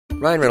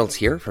Ryan Reynolds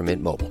here from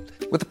Mint Mobile.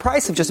 With the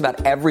price of just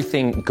about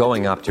everything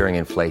going up during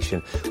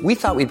inflation, we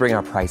thought we'd bring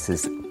our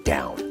prices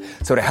down.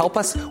 So to help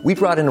us, we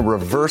brought in a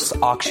reverse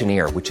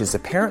auctioneer, which is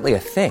apparently a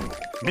thing.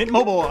 Mint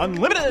Mobile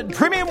Unlimited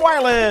Premium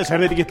Wireless. How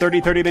to get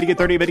 30, 30, bit to get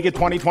 30, bit to get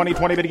 20, 20,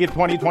 20, bit to get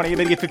 20, 20,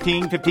 bit to get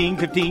 15, 15,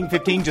 15,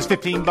 15, just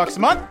 $15 a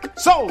month?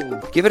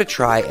 Sold! Give it a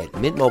try at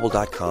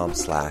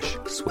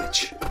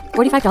mintmobile.com/switch.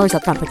 $45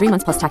 up front for 3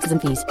 months plus taxes and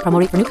fees. Promo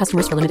rate for new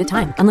customers for limited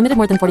time. Unlimited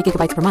more than 40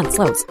 gigabytes per month.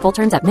 Slows full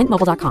terms at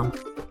mintmobile.com.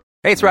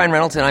 Hey, it's Ryan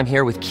Reynolds, and I'm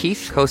here with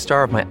Keith,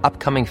 co-star of my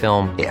upcoming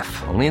film,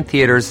 If, only in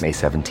theaters May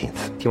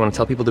 17th. Do you want to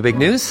tell people the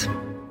big news?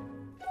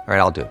 All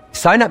right, I'll do it.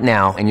 Sign up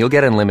now and you'll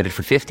get unlimited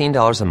for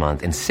 $15 a month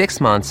and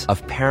 6 months of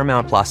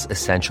Paramount Plus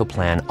Essential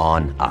Plan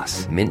on us.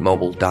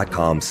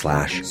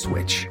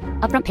 mintmobile.com/switch.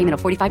 Upfront payment of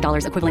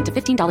 $45 equivalent to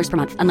 $15 per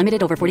month.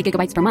 Unlimited over 40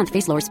 gigabytes per month.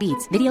 Face lower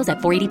speeds. Videos at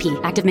 480p.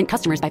 Active Mint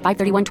customers by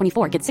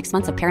 531.24 get 6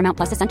 months of Paramount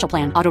Plus Essential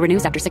Plan. Auto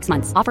renews after 6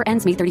 months. Offer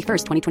ends May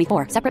 31st,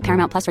 2024. Separate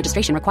Paramount Plus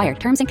registration required.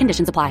 Terms and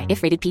conditions apply if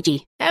rated PG.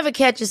 Ever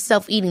catch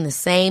yourself eating the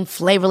same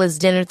flavorless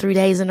dinner 3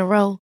 days in a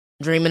row?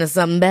 Dreaming of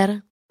something better?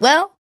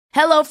 Well,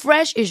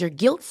 HelloFresh is your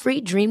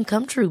guilt-free dream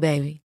come true,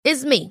 baby.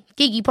 It's me,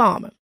 Keke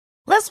Palmer.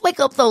 Let's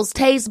wake up those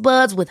taste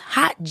buds with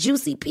hot,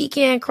 juicy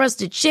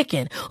pecan-crusted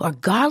chicken or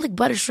garlic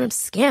butter shrimp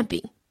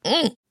scampi.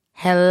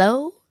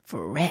 Hello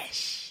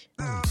Fresh.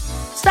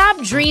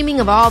 Stop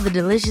dreaming of all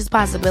the delicious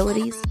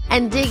possibilities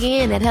and dig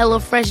in at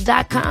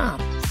HelloFresh.com.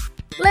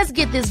 Let's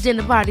get this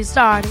dinner party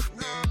started.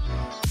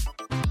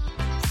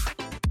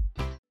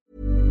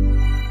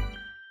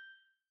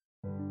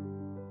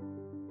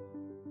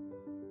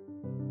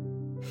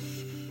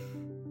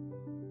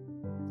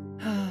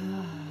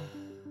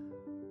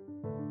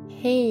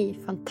 Hej,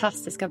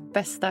 fantastiska,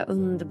 bästa,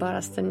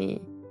 underbaraste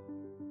ni.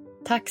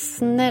 Tack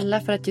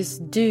snälla för att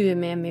just du är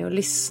med mig och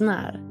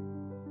lyssnar.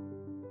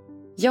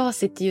 Jag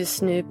sitter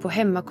just nu på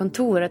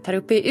hemmakontoret här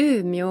uppe i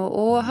Umeå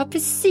och har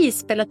precis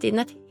spelat in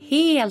ett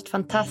helt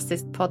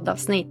fantastiskt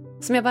poddavsnitt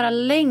som jag bara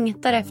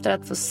längtar efter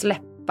att få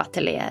släppa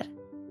till er.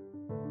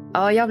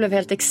 Ja, jag blev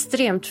helt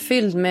extremt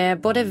fylld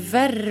med både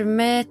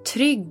värme,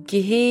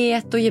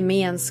 trygghet och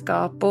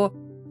gemenskap och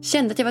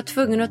kände att jag var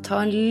tvungen att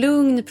ta en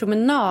lugn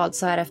promenad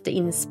så här efter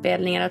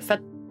inspelningar för att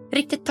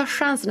riktigt ta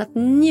chansen att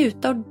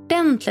njuta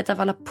ordentligt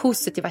av alla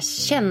positiva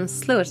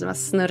känslor som har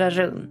snurrat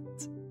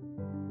runt.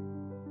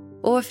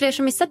 Och för er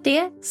som missat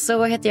det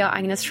så heter jag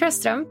Agnes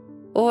Sjöström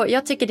och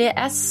jag tycker det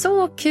är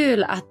så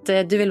kul att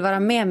du vill vara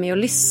med mig och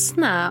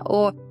lyssna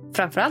och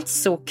framförallt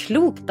så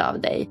klokt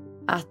av dig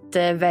att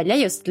välja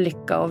just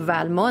lycka och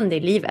välmående i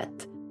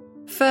livet.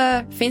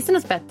 För finns det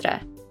något bättre?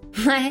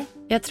 Nej,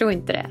 jag tror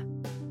inte det.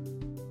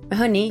 Men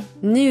hörni,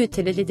 nu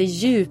till ett lite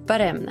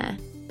djupare ämne.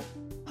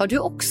 Har du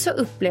också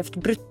upplevt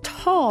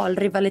brutal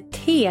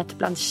rivalitet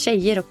bland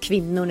tjejer och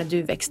kvinnor när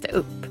du växte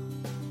upp?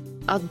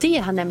 Ja, det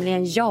har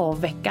nämligen jag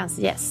och veckans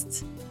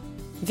gäst.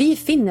 Vi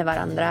finner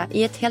varandra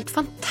i ett helt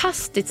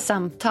fantastiskt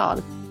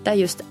samtal där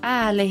just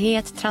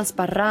ärlighet,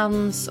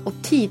 transparens och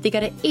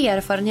tidigare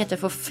erfarenheter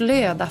får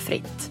flöda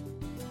fritt.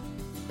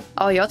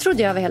 Ja, jag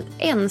trodde jag var helt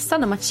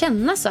ensam om att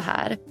känna så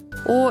här.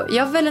 Och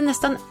jag väller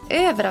nästan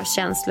över av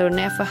känslor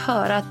när jag får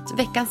höra att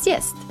veckans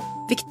gäst,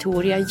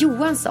 Victoria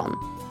Johansson,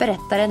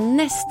 berättar en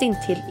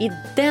nästintill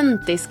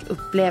identisk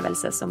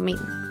upplevelse som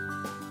min.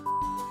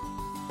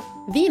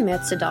 Vi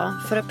möts idag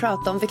för att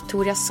prata om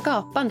Victorias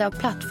skapande av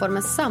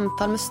plattformen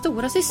Samtal med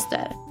stora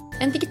syster.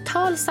 En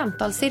digital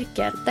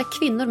samtalscirkel där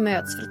kvinnor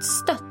möts för att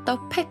stötta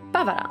och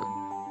peppa varann.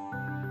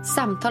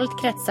 Samtalet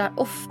kretsar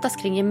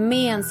oftast kring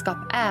gemenskap,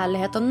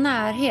 ärlighet och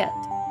närhet.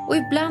 Och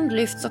ibland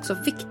lyfts också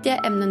viktiga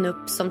ämnen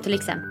upp som till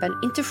exempel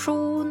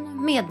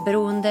intuition,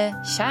 medberoende,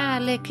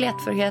 kärlek,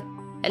 lättfullhet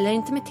eller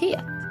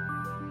intimitet.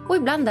 Och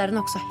ibland är den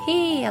också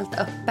helt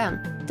öppen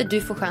där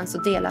du får chans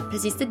att dela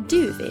precis det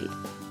du vill.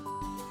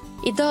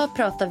 Idag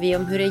pratar vi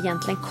om hur det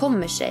egentligen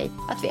kommer sig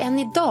att vi än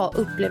idag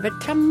upplever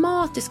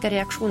traumatiska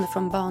reaktioner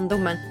från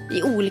barndomen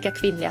i olika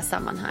kvinnliga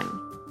sammanhang.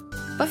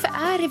 Varför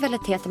är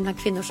rivaliteten bland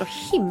kvinnor så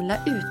himla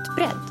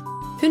utbredd?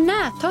 Hur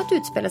näthat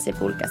utspelar sig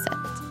på olika sätt?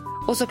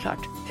 Och såklart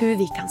hur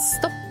vi kan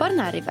stoppa den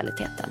här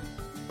rivaliteten.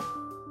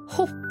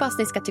 Hoppas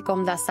ni ska tycka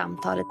om det här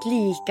samtalet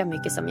lika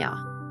mycket som jag.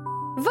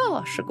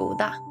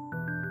 Varsågoda!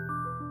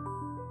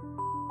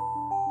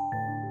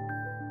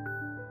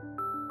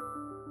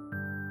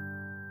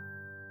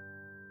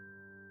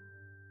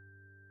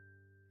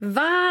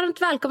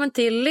 Varmt välkommen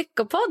till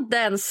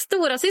Lyckopodden,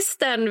 stora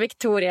systern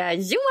Victoria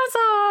Johansson!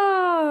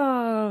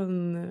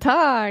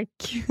 Tack!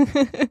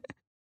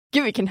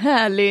 Gud, vilken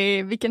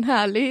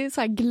härlig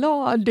så här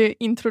glad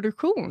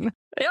introduktion.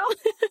 Ja.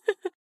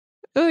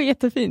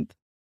 Jättefint.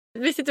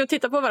 Vi sitter och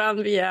tittar på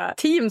varandra via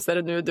Teams är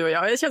det nu, du och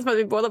jag. Det känns som att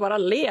vi båda bara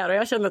ler och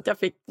jag känner att jag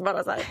fick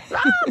bara så här,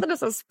 det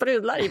nästan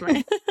sprudlar i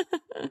mig.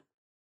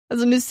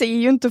 Alltså nu ser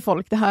ju inte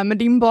folk det här, men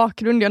din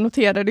bakgrund, jag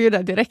noterade ju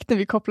det direkt när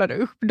vi kopplade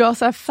upp. Du har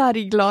så här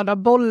färgglada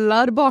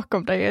bollar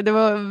bakom dig. Det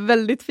var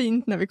väldigt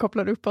fint när vi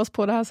kopplade upp oss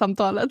på det här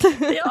samtalet.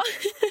 Ja,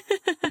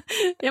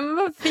 ja men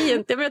vad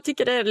fint. Ja, men jag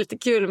tycker det är lite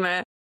kul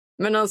med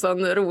någon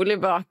sån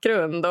rolig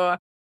bakgrund. Och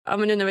Ja,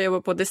 men nu när vi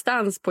jobbar på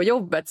distans på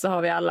jobbet så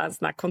har vi alla en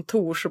sån här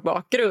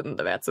kontorsbakgrund,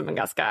 du vet, som är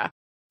ganska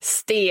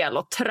stel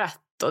och trött.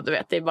 Och du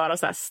vet, det är bara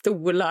så här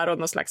stolar och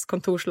någon slags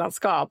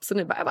kontorslandskap. Så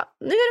nu nu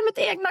är det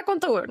mitt egna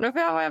kontor. Nu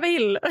får jag vad jag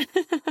vill.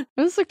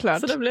 Men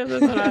såklart. Så då blev det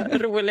sådana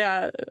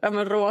roliga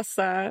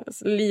rosa,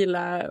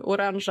 lila,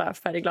 orangea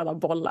färgglada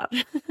bollar.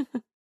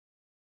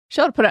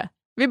 Kör på det.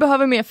 Vi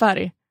behöver mer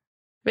färg.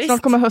 Visst.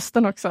 Snart kommer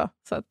hösten också.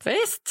 Så att...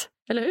 Visst,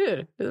 eller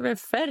hur? Det blir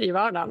färg i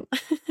vardagen.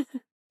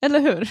 Eller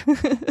hur?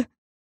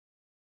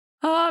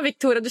 Ja,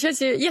 Victoria, du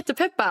känns ju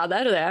jättepeppad,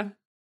 är du det?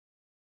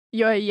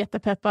 Jag är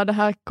jättepeppad. Det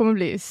här kommer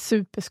bli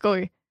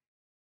superskoj.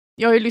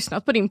 Jag har ju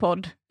lyssnat på din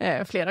podd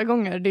flera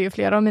gånger. Det är ju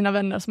flera av mina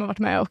vänner som har varit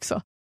med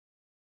också.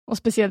 Och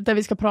speciellt det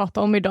vi ska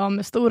prata om idag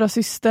med stora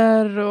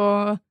syster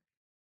och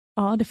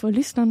ja, det får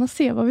lyssnarna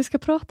se vad vi ska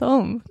prata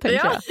om, tänker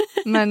jag.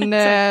 Men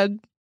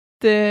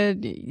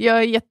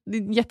jag är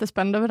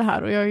jättespänd över det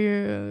här och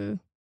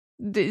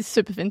det är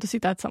superfint att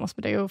sitta här tillsammans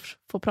med dig och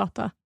få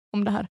prata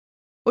om det här.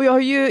 Och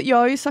jag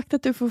har ju sagt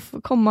att du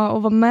får komma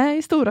och vara med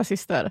i Stora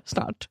syster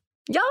snart.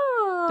 Ja!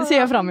 Det ser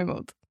jag fram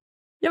emot.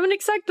 Ja, men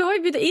exakt, du har ju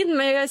bjudit in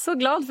mig. Jag är så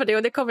glad för det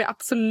och det kommer jag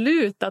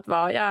absolut att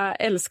vara. Jag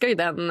älskar ju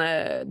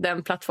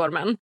den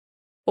plattformen.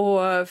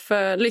 Och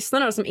för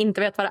lyssnarna som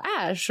inte vet vad det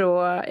är så,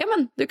 ja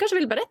men du kanske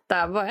vill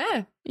berätta, vad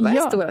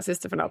är Stora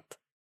syster för något?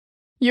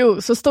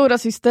 Jo, så Stora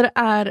syster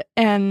är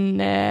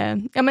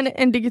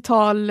en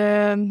digital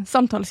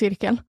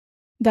samtalscirkel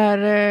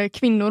där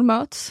kvinnor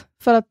möts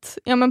för att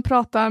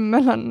prata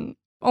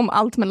om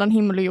allt mellan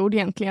himmel och jord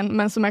egentligen,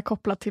 men som är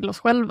kopplat till oss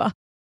själva.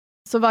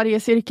 Så varje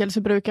cirkel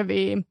så brukar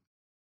vi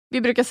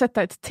brukar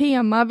sätta ett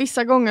tema.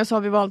 Vissa gånger så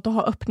har vi valt att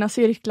ha öppna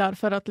cirklar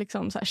för att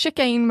liksom så här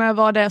checka in med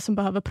vad det är som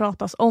behöver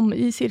pratas om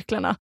i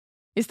cirklarna.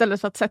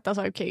 Istället för att sätta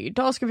så här, okej,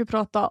 idag ska vi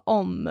prata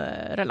om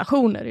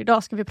relationer,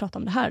 idag ska vi prata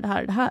om det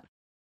här.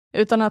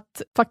 Utan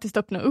att faktiskt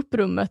öppna upp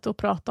rummet och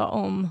prata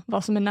om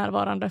vad som är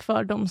närvarande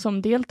för de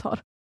som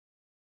deltar.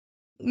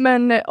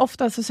 Men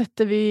ofta så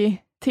sätter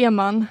vi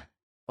teman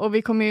och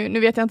vi kommer ju, nu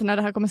vet jag inte när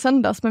det här kommer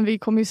sändas, men vi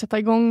kommer ju sätta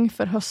igång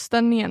för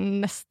hösten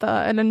igen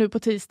nu på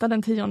tisdag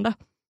den 10:e.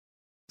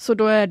 Så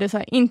då är det så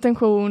här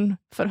intention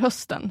för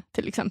hösten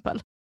till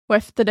exempel. Och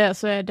efter det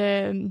så är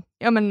det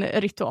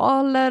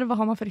ritualer. Vad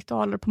har man för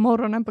ritualer på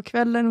morgonen, på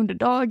kvällen, under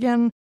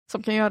dagen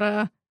som kan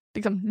göra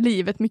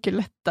livet mycket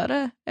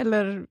lättare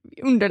eller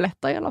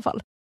underlätta i alla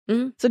fall.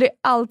 Mm. Så det är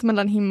allt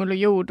mellan himmel och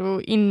jord.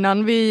 Och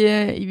innan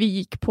vi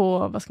gick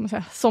på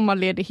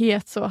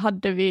sommarledighet så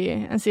hade vi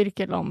en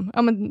cirkel om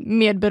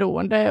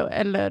medberoende,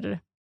 eller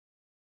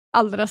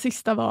allra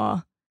sista var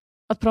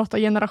att prata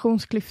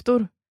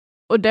generationsklyftor.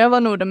 Och det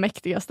var nog den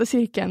mäktigaste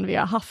cirkeln vi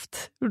har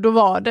haft. Och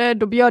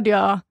då bjöd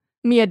jag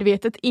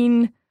medvetet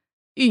in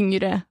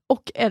yngre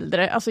och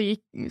äldre, alltså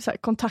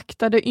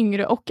kontaktade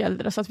yngre och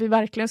äldre så att vi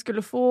verkligen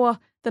skulle få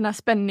den här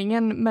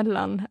spänningen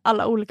mellan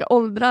alla olika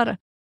åldrar.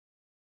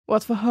 Och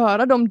att få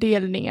höra de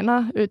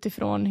delningarna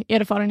utifrån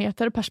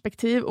erfarenheter och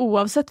perspektiv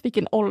oavsett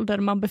vilken ålder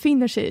man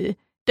befinner sig i,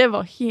 det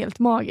var helt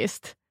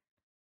magiskt.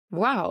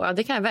 Wow,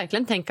 det kan jag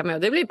verkligen tänka mig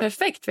och det blir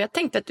perfekt för jag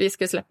tänkte att vi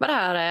skulle släppa det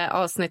här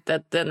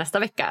avsnittet nästa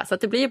vecka så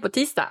att det blir på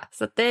tisdag.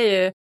 Så att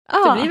det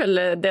blir väl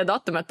det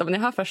datumet om ni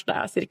har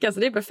första cirkeln så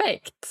det är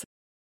perfekt.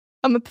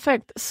 Ja men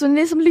perfekt. Så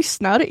ni som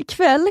lyssnar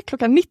ikväll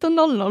klockan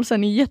 19.00 så är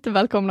ni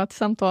jättevälkomna till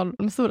samtal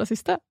med Stora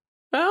syster.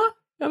 Ja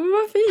men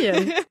vad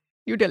fint.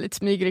 Gjorde jag lite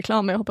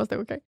smygreklam men jag hoppas det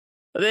är okej.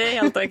 Det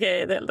är helt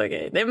okej,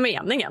 det är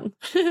meningen.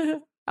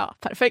 Ja,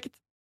 perfekt.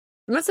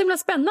 Men så himla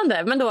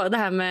spännande. Men då det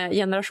här med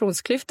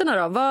generationsklyftorna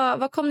då.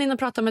 Vad kom ni in och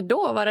pratade med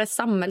då? Var det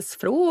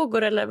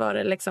samhällsfrågor eller var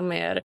det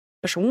mer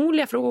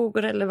personliga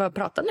frågor eller vad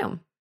pratade ni om?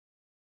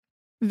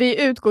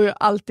 Vi utgår ju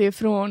alltid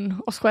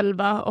från oss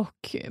själva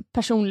och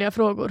personliga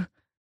frågor.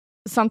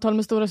 Samtal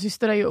med Stora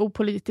syster är ju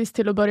opolitiskt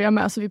till att börja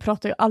med så vi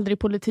pratar ju aldrig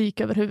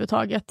politik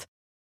överhuvudtaget.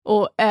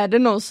 Och är det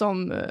någon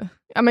som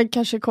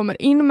kanske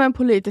kommer in med en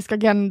politisk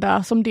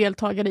agenda som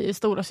deltagare i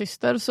Stora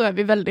syster så är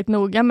vi väldigt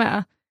noga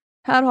med.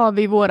 Här har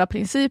vi våra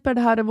principer,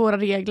 det här är våra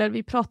regler.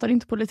 Vi pratar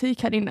inte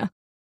politik här inne.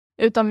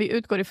 Utan vi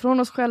utgår ifrån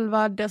oss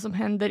själva, det som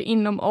händer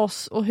inom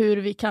oss och hur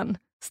vi kan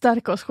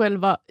stärka oss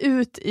själva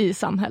ut i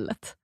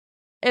samhället.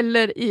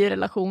 Eller i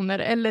relationer,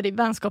 eller i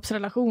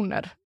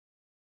vänskapsrelationer.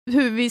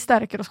 Hur vi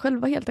stärker oss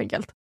själva helt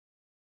enkelt.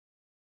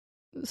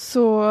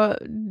 Så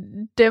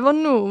det var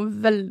nog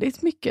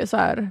väldigt mycket så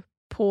här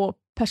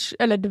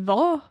det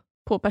var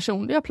på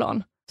personliga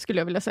plan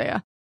skulle jag vilja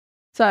säga.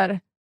 Så här,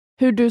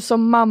 hur du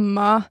som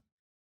mamma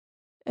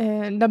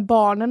när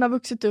barnen har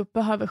vuxit upp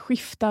behöver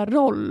skifta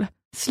roll,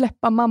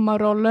 släppa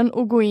mammarollen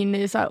och gå in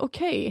i så här,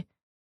 okej,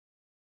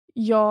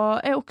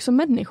 jag är också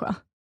människa.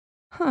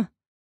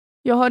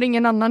 Jag har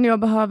ingen annan jag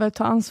behöver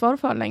ta ansvar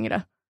för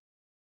längre.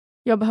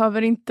 Jag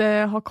behöver inte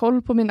ha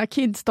koll på mina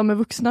kids, de är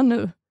vuxna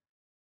nu.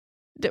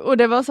 Och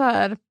det var så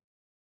här,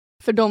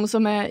 för de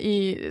som är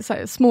i så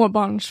här,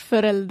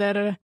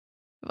 småbarnsförälder,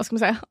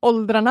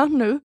 åldrarna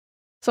nu,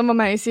 som var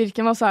med i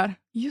cirkeln var så här,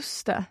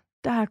 just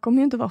det här kommer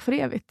ju inte vara för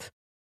evigt.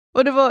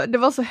 Och det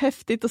var så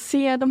häftigt att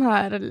se de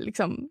här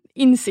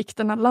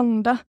insikterna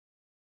landa.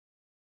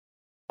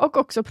 Och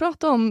också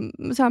prata om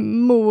så här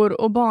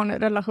mor- och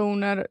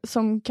barnrelationer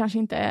som kanske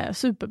inte är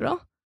superbra.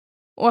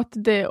 Och att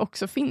det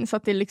också finns,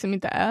 att det liksom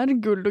inte är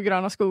guld och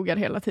gröna skogar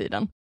hela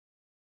tiden.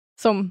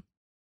 Som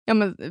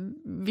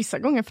vissa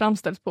gånger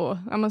framställs på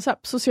så här,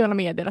 sociala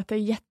medier, att det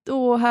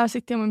är här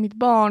sitter jag med mitt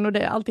barn och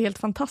det är alltid helt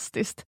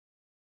fantastiskt.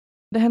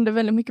 Det händer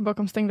väldigt mycket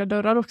bakom stängda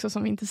dörrar också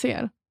som vi inte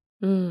ser.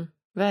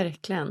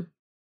 Verkligen.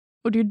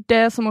 Och det är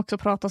det som också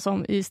pratas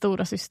om i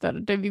Stora syster,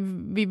 där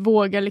vi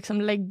vågar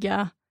liksom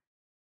lägga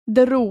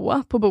det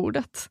råa på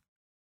bordet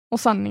och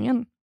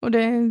sanningen. Och det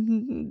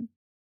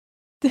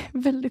är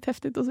väldigt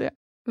häftigt att se.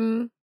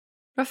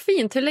 Vad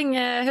fint. Hur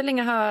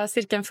länge har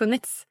cirkeln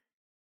funnits?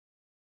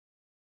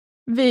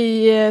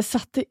 Vi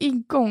satte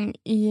igång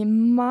i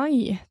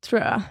maj,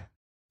 tror jag,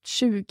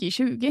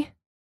 2020.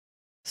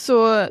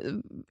 Så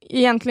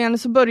egentligen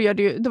så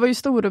började det var ju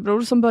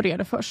storebror som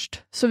började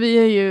först. Så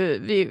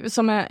vi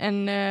som är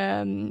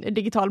en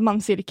digital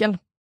manscirkel.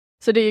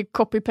 Så det är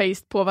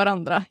copy-paste på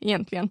varandra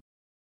egentligen.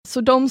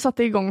 Så de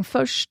satte igång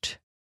först.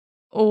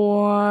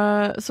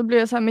 Och så blev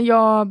jag så här, men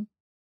jag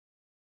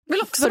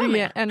vill också vara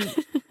med.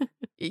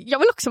 Jag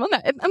vill också vara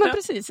med. Men ja.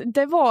 Precis,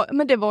 det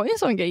var ju en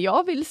sån grej.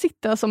 Jag vill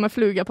sitta som en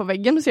fluga på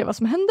väggen och se vad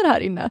som händer här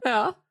inne.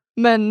 Ja.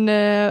 Men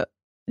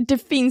det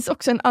finns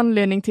också en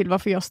anledning till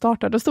varför jag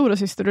startade Stora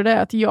syster, och det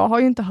är att jag har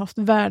ju inte haft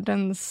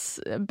världens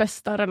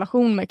bästa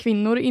relation med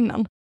kvinnor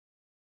innan.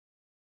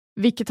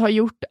 Vilket har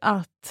gjort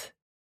att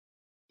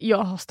jag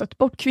har stött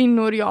bort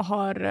kvinnor, jag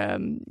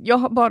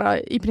har bara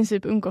i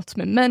princip umgåtts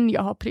med män,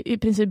 jag har i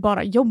princip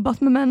bara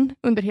jobbat med män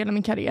under hela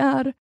min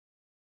karriär.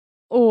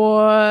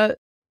 Och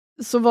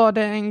så var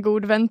det en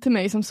god vän till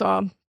mig som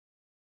sa,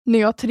 när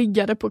jag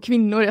triggade på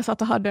kvinnor, jag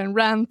satt och hade en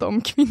rant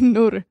om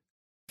kvinnor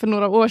för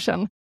några år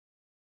sedan,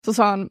 så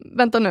sa han,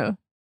 vänta nu,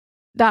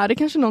 det här är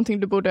kanske någonting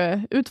du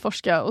borde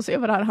utforska och se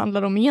vad det här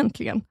handlar om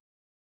egentligen.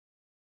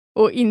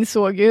 Och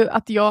insåg ju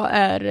att jag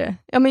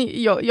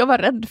var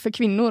rädd för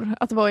kvinnor,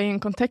 att vara i en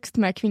kontext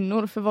med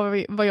kvinnor, för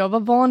vad jag var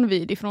van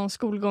vid ifrån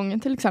skolgången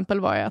till exempel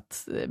var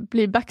att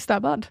bli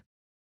backstabbad.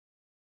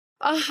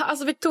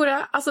 Alltså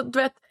Victoria, du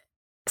vet,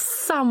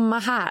 samma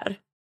här.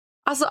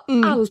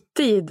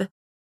 Alltid.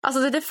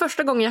 Det är det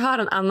första gången jag hör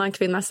en annan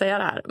kvinna säga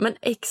det här, men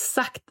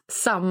exakt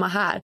samma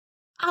här.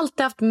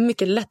 Alltid haft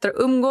mycket lättare att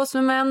umgås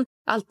med män,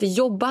 alltid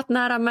jobbat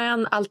nära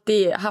män,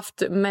 alltid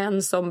haft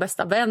män som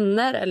bästa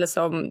vänner, eller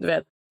som, du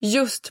vet,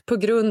 just på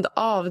grund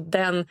av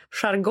den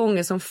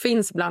jargongen som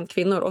finns bland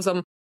kvinnor och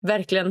som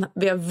verkligen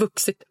vi har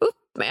vuxit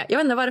upp med. Jag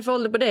vet inte, vad är det för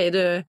ålder på dig?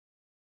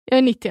 Jag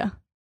är 90.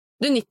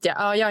 Du är 90,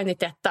 ja, jag är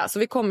 91, så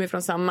vi kommer ju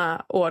från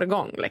samma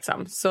årgång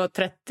liksom, så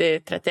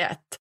 30-31.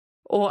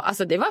 Och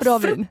det var bra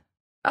vin.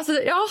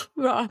 Ja,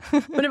 bra.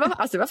 Men det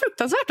var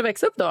fruktansvärt att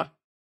växa upp då.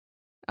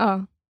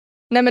 Ja.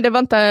 Nej, men det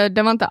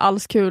var inte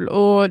alls kul,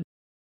 och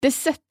det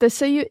sätter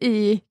sig ju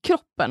i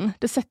kroppen,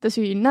 det sätter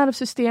sig i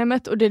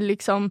nervsystemet, och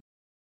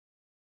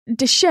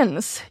det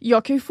känns,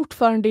 jag kan ju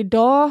fortfarande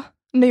idag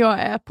när jag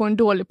är på en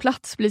dålig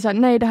plats bli så här,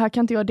 nej, det här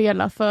kan inte jag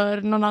dela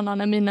för någon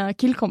annan än mina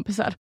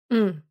killkompisar.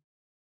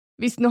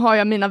 Visst, nu har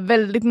jag mina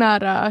väldigt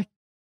nära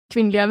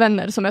kvinnliga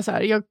vänner som är så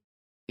här,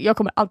 jag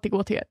kommer alltid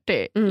gå till er,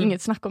 det är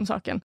inget snack om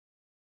saken.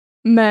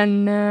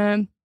 Men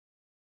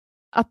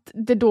att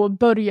det då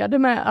började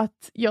med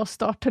att jag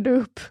startade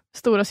upp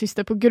Stora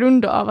syster på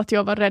grund av att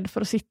jag var rädd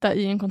för att sitta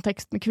i en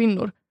kontext med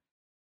kvinnor.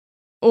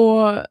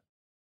 Och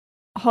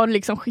har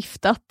liksom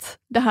skiftat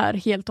det här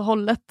helt och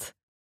hållet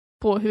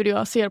på hur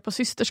jag ser på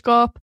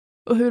systerskap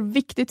och hur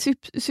viktigt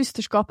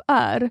systerskap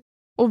är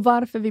och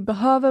varför vi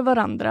behöver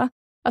varandra.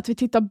 Att vi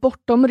tittar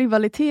bortom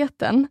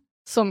rivaliteten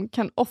som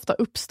kan ofta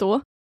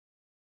uppstå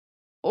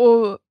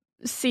och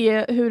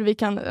se hur vi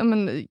kan,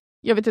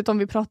 jag vet inte om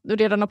vi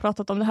redan har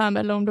pratat om det här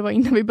eller om det var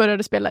innan vi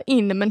började spela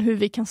in, men hur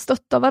vi kan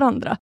stötta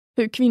varandra.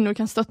 Hur kvinnor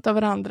kan stötta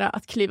varandra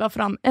att kliva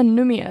fram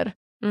ännu mer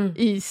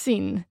i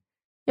sin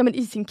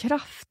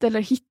kraft,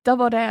 eller hitta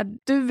vad det är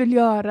du vill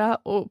göra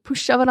och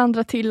pusha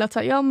varandra till att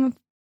säga,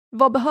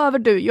 vad behöver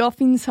du? Jag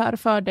finns här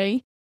för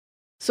dig.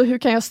 Så hur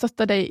kan jag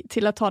stötta dig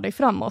till att ta dig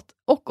framåt?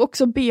 Och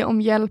också be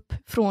om hjälp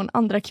från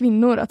andra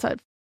kvinnor. Att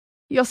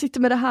jag sitter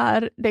med det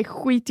här, det är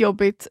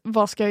skitjobbigt,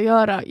 vad ska jag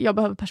göra? Jag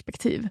behöver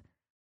perspektiv.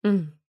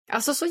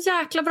 Så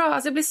jäkla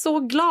bra, jag blir så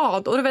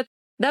glad. Och du vet,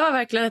 det var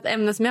verkligen ett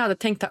ämne som jag hade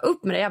tänkt ta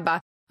upp med dig. Jag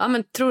bara,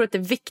 tror du att det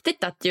är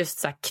viktigt att just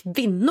så här,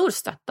 kvinnor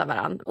stöttar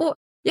varandra? Och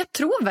jag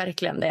tror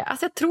verkligen det.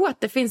 Jag tror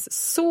att det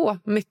finns så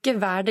mycket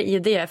värde i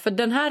det. För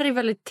den här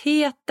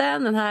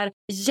rivaliteten, den här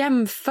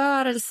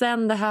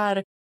jämförelsen, det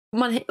här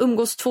man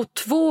umgås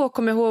 2-2,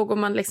 kommer ihåg, och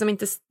man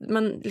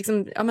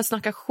man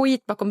snackar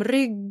skit bakom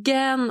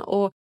ryggen,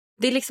 och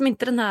det är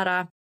inte den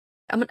här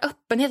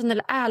öppenheten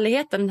eller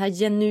ärligheten, den här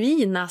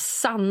genuina,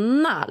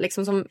 sanna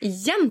som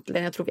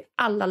egentligen jag tror vi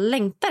alla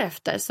längtar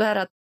efter. Så är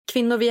det att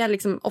kvinnor, vi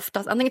är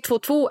oftast antingen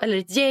 2-2 eller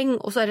ett gäng,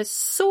 och så är det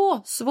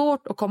så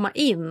svårt att komma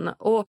in,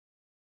 och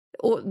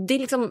det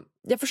är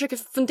jag försöker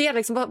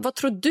fundera vad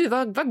tror du,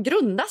 vad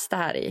grundas det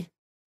här i?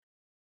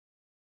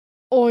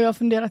 Och jag har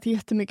funderat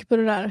jättemycket på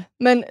det där.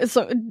 Men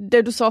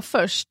det du sa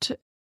först,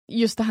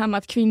 just det här med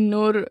att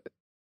kvinnor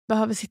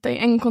behöver sitta i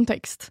en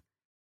kontext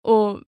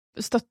och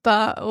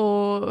stötta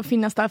och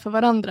finnas där för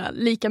varandra.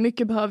 Lika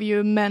mycket behöver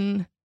ju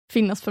män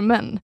finnas för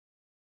män.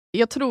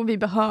 Jag tror vi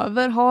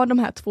behöver ha de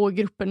här två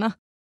grupperna.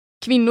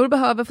 Kvinnor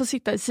behöver få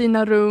sitta i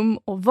sina rum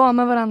och vara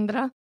med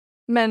varandra.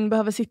 Män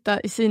behöver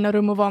sitta i sina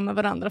rum och vara med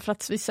varandra för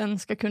att vi sen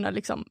ska kunna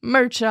liksom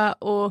mercha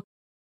och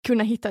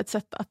kunna hitta ett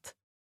sätt att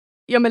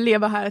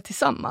leva här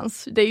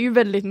tillsammans. Det är ju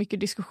väldigt mycket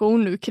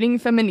diskussion nu kring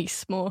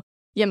feminism och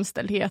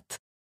jämställdhet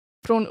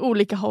från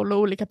olika håll och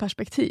olika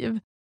perspektiv.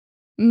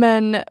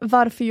 Men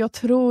varför jag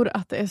tror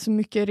att det är så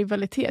mycket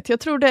rivalitet? Jag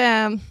tror det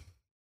är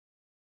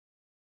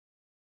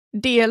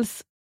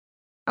dels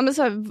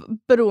så här,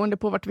 beroende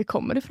på vart vi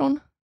kommer ifrån.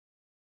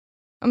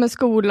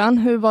 Skolan,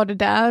 hur var det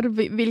där?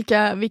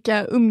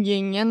 Vilka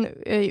umgängen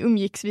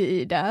umgicks vi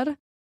i där?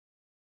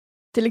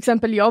 Till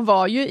exempel, jag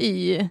var ju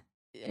i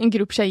en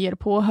grupp tjejer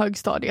på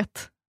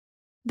högstadiet.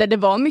 Där det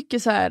var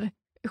mycket så här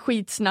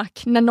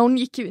skitsnack.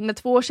 När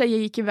två tjejer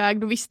gick iväg,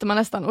 då visste man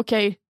nästan,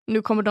 okej,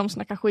 nu kommer de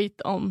snacka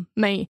skit om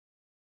mig.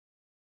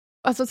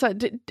 Alltså så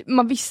här,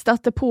 man visste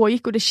att det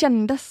pågick och det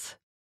kändes.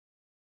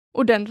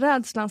 Och den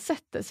rädslan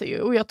sätter sig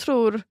ju. Och jag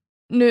tror,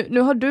 nu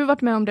har du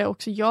varit med om det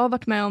också, jag har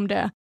varit med om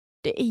det.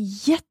 Det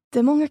är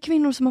jättemånga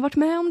kvinnor som har varit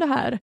med om det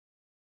här.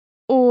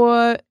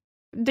 Och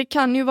det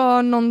kan ju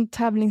vara någon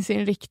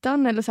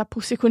tävlingsinriktad eller så här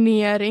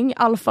positionering,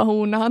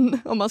 alfahonan,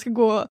 om man ska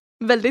gå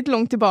väldigt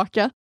långt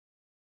tillbaka.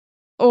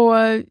 Och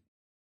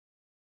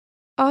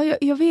ja,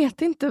 jag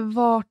vet inte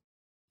vart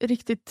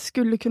riktigt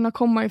skulle kunna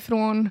komma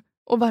ifrån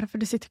och varför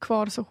det sitter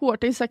kvar så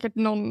hårt. Det är säkert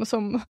någon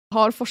som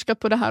har forskat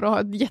på det här och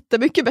har ett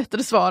jättemycket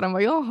bättre svar än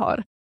vad jag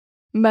har.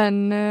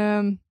 Men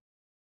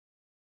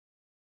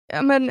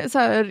så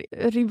här,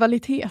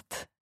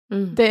 rivalitet.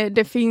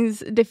 Det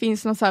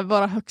finns något så här,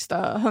 vara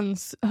högsta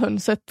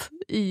hönset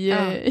i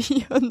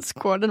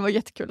hönsgården. Det var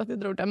jättekul att jag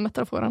drog den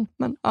metaforen.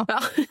 Men, ja.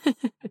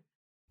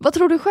 Vad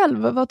tror du själv?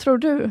 Vad tror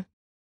du?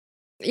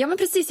 Ja, men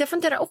precis. Jag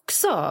funderar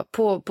också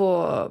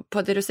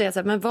på det du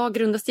säger. Men vad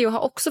grundas det? Jag har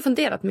också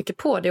funderat mycket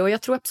på det. Och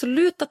jag tror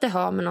absolut att det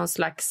har med någon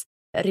slags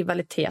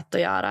rivalitet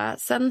att göra.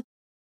 Sen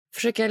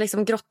försöker jag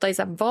liksom grotta i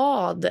så här,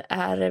 vad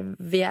är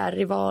vi är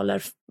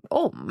rivaler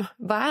om?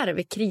 Vad är det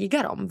vi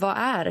krigar om?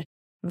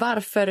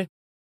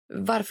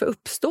 Varför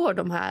uppstår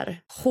de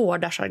här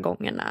hårda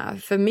jargongerna?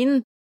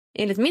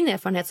 Enligt min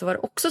erfarenhet så var det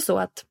också så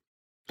att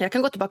jag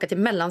kan gå tillbaka till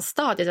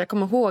mellanstadiet. Jag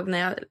kommer ihåg när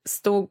jag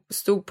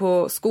stod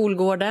på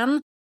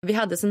skolgården. Vi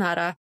hade sån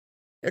här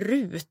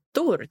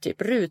rutor,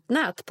 typ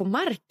rutnät på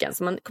marken.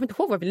 Så man kommer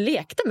inte ihåg vad vi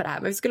lekte med det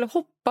här. Men vi skulle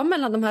hoppa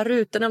mellan de här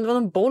rutorna. Om det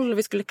var någon boll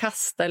vi skulle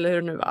kasta eller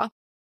hur det nu var.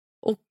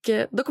 Och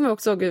då kommer jag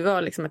också ihåg att vi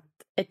var liksom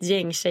ett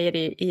gäng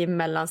tjejer i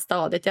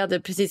mellanstadiet. Jag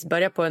hade precis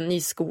börjat på en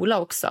ny skola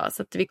också.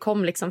 Så att vi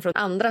kom liksom från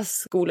andra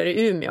skolor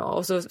i Umeå.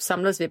 Och så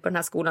samlades vi på den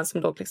här skolan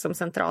som låg liksom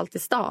centralt i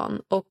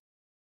stan. Och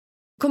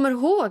kommer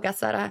ihåg att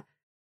så här,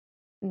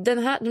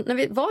 när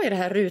vi var i det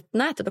här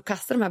rutnätet och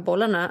kastade de här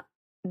bollarna.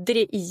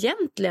 Det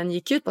egentligen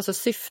gick ut på, alltså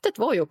syftet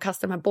var ju att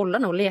kasta de här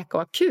bollarna och leka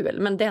och ha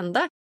kul. Men det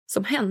enda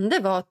som hände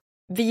var att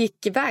vi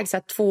gick iväg så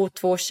här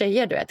två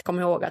tjejer, du vet.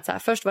 Kommer ihåg att så här,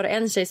 först var det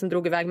en tjej som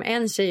drog iväg med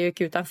en tjej och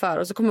gick utanför.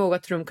 Och så kommer jag ihåg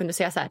att de kunde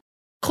säga så här: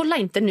 kolla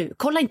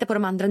inte på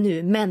de andra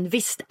nu, men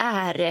visst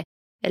är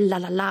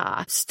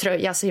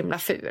tröja så himla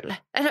ful.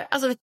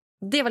 Alltså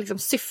det var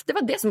liksom det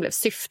var det som blev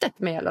syftet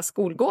med hela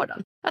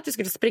skolgården. Att vi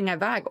skulle springa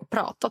iväg och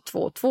prata två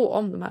och två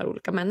om de här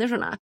olika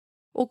människorna.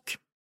 Och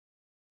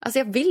alltså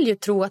jag vill ju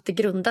tro att det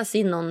grundas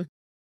i någon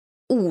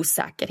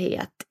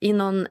osäkerhet, i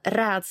någon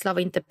rädsla av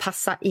att inte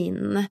passa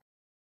in.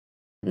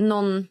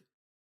 Någon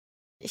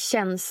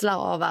känsla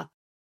av att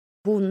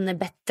hon är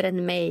bättre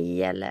än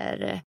mig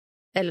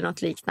eller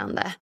något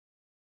liknande.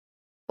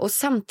 Och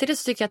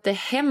samtidigt tycker jag att det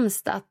är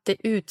hemskt att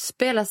det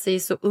utspelar sig i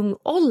så ung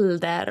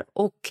ålder.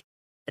 Och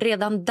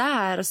redan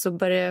där så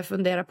börjar jag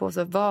fundera på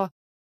så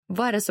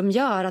vad är det som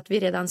gör att vi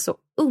redan så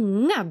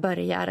unga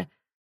börjar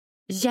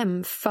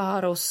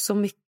jämföra oss så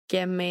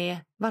mycket med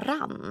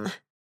varann.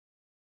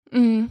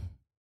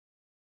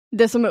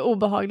 Det som är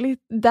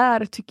obehagligt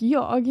där tycker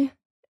jag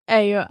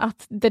är ju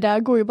att det där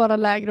går ju bara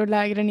lägre och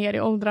lägre ner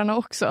i åldrarna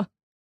också.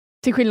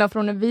 Till skillnad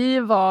från när vi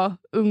var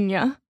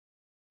unga.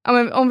 Ja,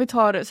 men om vi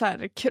tar så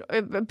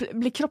här,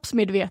 bli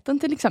kroppsmedveten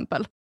till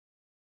exempel.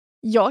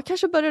 Jag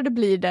kanske började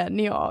bli det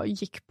när jag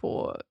gick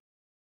på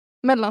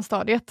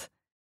mellanstadiet.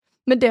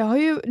 Men det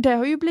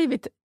har ju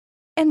blivit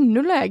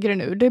ännu lägre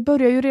nu. Det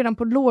börjar ju redan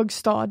på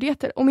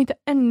lågstadiet, om inte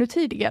ännu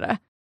tidigare.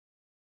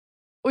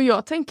 Och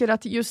jag tänker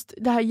att just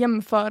det här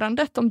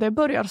jämförandet, om det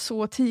börjar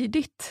så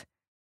tidigt,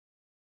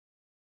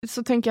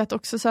 så tänker jag att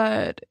också så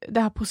här,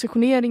 det här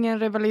positioneringen,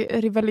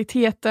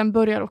 rivaliteten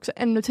börjar också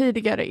ännu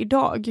tidigare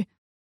idag.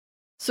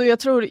 Så jag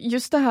tror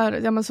just det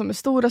här som är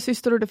stora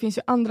syster, och det finns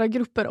ju andra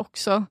grupper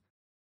också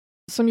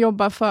som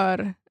jobbar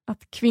för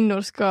att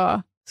kvinnor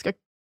ska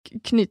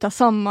knyta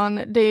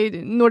samman. Det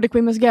är Nordic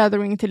Women's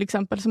Gathering till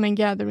exempel, som är en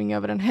gathering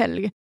över en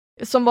helg.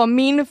 Som var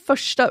min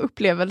första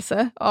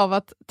upplevelse av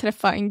att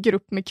träffa en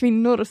grupp med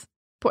kvinnor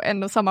på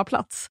en och samma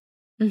plats.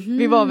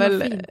 Vi var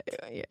väl,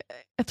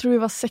 jag tror vi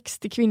var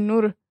 60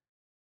 kvinnor.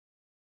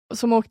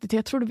 som åkte till,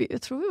 jag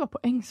tror vi var på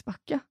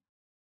Ängsbacka.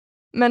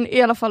 Men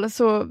i alla fall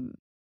så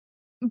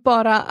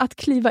bara att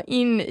kliva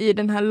in i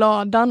den här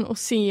ladan och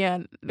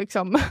se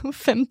liksom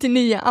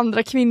 59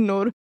 andra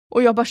kvinnor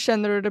och jag bara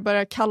känner hur det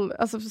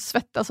börjar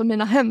svettas om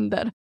mina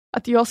händer.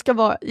 Att jag ska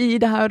vara i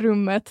det här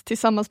rummet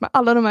tillsammans med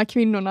alla de här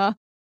kvinnorna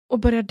och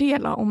börja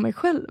dela om mig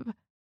själv.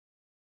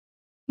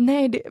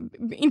 Nej,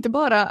 inte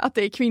bara att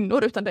det är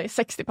kvinnor utan det är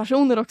 60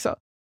 personer också.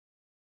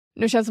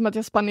 Nu känns det som att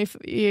jag spann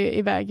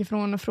iväg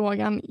från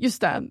frågan.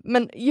 Just det,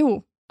 men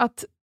jo,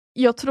 att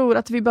jag tror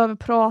att vi behöver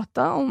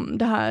prata om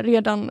det här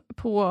redan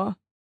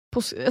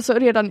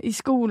i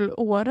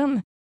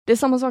skolåren. Det är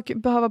samma sak,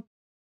 behöva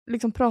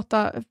liksom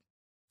prata,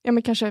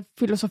 kanske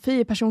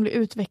filosofi, personlig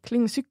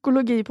utveckling,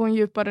 psykologi på en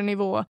djupare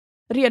nivå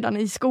redan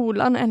i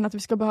skolan än att vi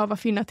ska behöva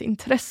finna ett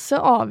intresse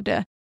av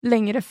det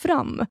längre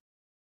fram.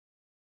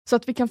 Så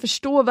att vi kan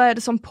förstå vad är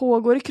det som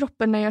pågår i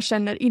kroppen när jag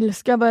känner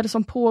ilska, vad är det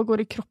som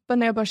pågår i kroppen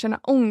när jag börjar känna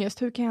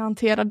ångest, hur kan jag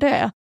hantera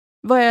det?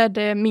 Vad är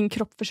det min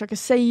kropp försöker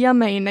säga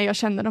mig när jag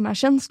känner de här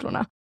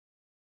känslorna?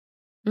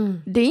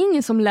 Det är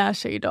ingen som lär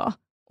sig idag.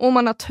 Om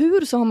man har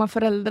tur så har man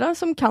föräldrar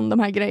som kan de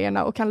här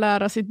grejerna och kan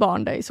lära sitt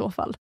barn det i så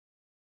fall.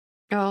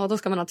 Ja, då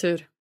ska man ha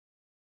tur.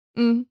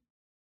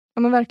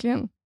 Ja, men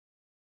verkligen.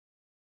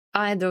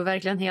 Nej, du har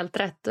verkligen helt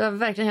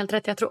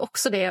rätt. Jag tror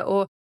också det.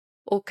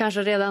 Och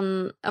kanske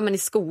redan i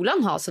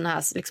skolan ha såna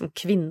här liksom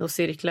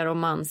kvinnocirklar och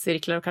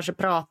manscirklar och kanske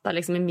prata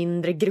liksom i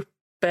mindre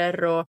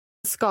grupper och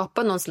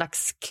skapa någon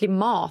slags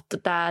klimat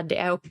där det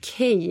är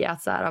okej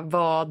att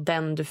vara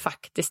den du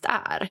faktiskt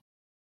är.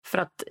 För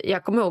att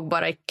jag kommer ihåg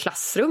bara i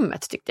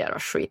klassrummet tyckte jag det var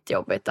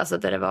skitjobbigt. Alltså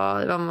där det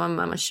var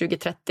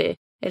 20-30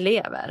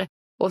 elever.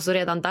 Och så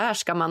redan där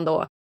ska man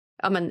då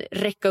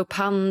räcka upp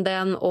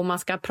handen och man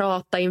ska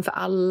prata inför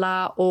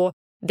alla och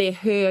det är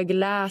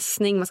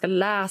högläsning, man ska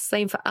läsa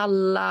inför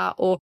alla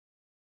och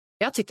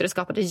jag tyckte det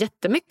skapade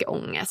jättemycket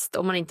ångest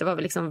om man inte var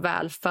liksom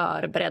väl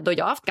förberedd och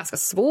jag har haft ganska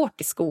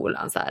svårt i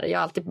skolan. Jag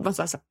har alltid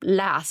måste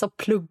läsa och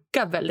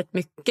plugga väldigt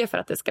mycket för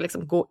att det ska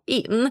liksom gå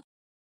in.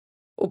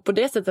 Och på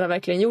det sättet har det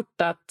verkligen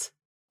gjort att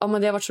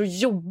det har varit så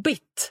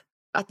jobbigt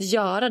att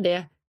göra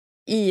det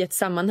i ett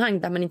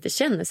sammanhang där man inte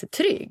känner sig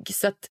trygg.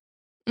 Så att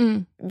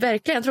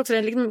verkligen, jag tror också det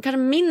är liksom, kanske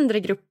mindre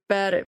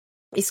grupper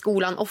i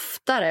skolan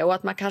oftare och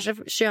att man kanske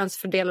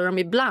könsfördelar dem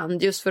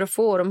ibland just för att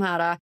få de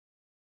här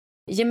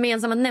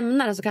gemensamma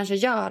nämnare som kanske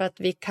gör att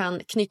vi kan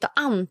knyta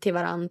an till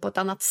varandra på ett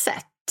annat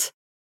sätt.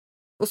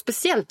 Och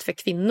speciellt för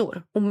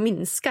kvinnor och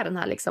minska den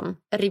här liksom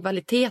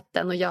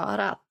rivaliteten och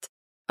göra att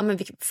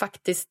vi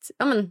faktiskt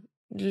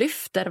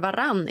lyfter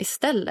varann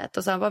istället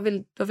och så vad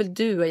vill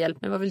du ha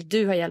hjälp med, vad vill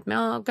du ha hjälp med,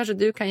 ja, kanske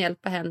du kan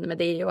hjälpa henne med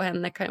det och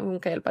hon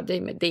kan hjälpa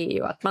dig med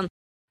det och att man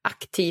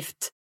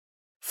aktivt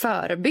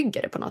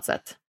förebygger det på något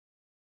sätt.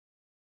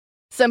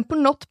 Sen på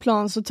något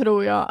plan så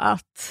tror jag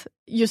att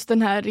just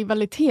den här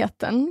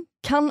rivaliteten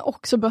kan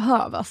också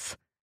behövas.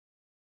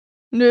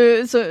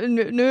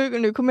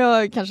 Nu kommer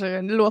jag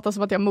kanske låta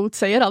som att jag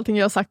motsäger allting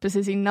jag har sagt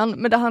precis innan,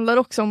 men det handlar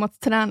också om att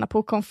träna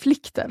på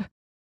konflikter.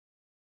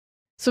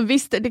 Så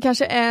visst, det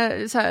kanske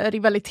är så här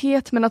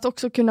rivalitet, men att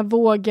också kunna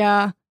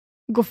våga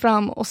gå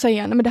fram och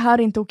säga, nej men det här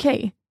är inte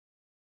okej.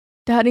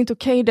 Det här är inte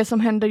okej det som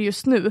händer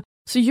just nu.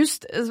 Så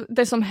just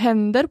det som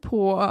händer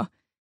på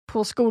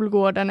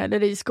skolgården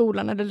eller i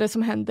skolan eller det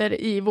som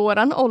händer i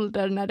våran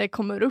ålder när det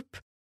kommer upp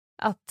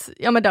att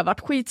det har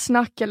varit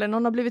skitsnack eller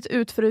någon har blivit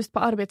utfryst på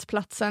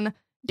arbetsplatsen.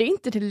 Det är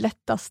inte det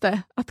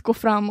lättaste att gå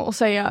fram och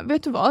säga,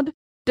 vet du vad?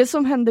 Det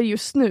som händer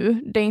just nu,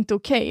 det är inte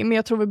okej, men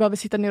jag tror vi behöver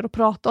sitta ner och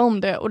prata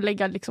om det och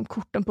lägga liksom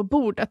korten på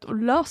bordet och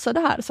lösa det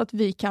här så att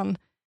vi kan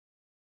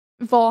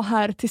vara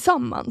här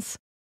tillsammans.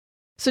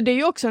 Så det är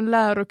ju också en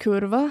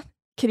lärokurva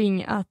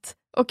kring att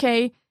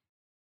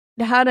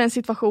det här är en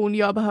situation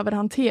jag behöver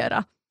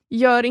hantera.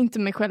 Gör inte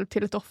mig själv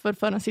till ett offer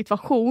för en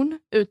situation,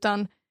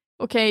 utan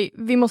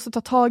vi måste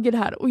ta tag i det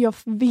här och jag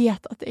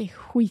vet att det är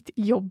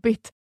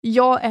skitjobbigt.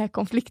 Jag är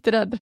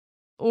konflikträdd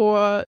och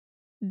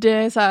det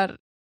är så här,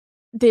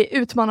 det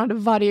är utmanande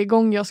varje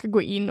gång jag ska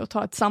gå in och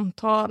ta ett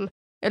samtal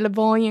eller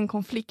vara i en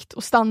konflikt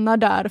och stanna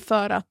där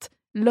för att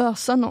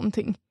lösa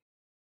någonting.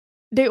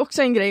 Det är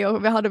också en grej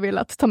vi hade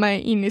velat ta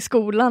med in i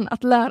skolan,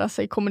 att lära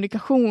sig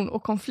kommunikation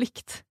och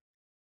konflikt.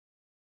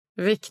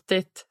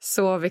 Viktigt,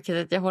 så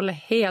viktigt. Jag håller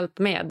helt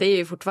med. Det är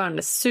ju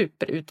fortfarande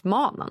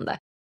superutmanande.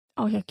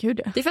 Ja,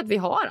 gud. Det är för att vi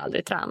har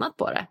aldrig tränat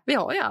på det. Vi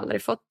har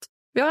aldrig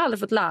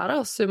fått lära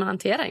oss hur man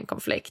hanterar en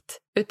konflikt.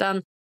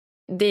 Utan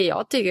det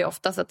jag tycker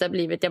oftast att det har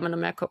blivit,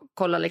 om jag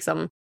kollar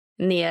liksom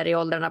ner i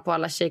åldrarna på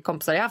alla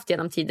tjejkompisar jag haft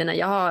genom tiderna.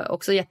 Jag har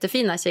också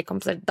jättefina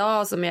tjejkompisar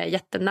idag som är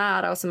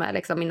jättenära och som är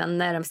liksom mina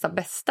närmsta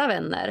bästa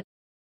vänner.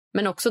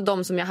 Men också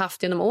de som jag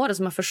haft genom åren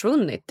som har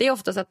försvunnit. Det är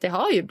oftast att det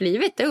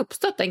har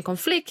uppstått en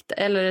konflikt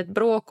eller ett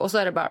bråk och så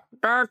är det bara,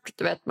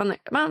 du vet,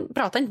 man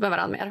pratar inte med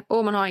varandra mer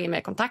och man har ingen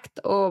mer kontakt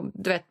och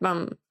du vet,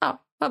 man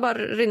bara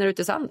rinner ut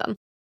i sanden.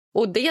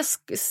 Och det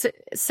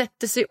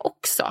sätter sig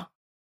också,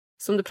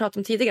 som du pratade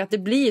om tidigare, att det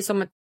blir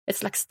som ett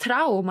slags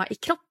trauma i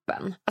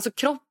kroppen. Alltså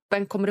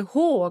kroppen kommer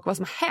ihåg vad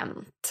som har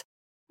hänt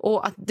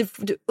och att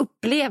du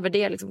upplever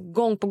det liksom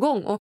gång på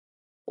gång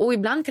Och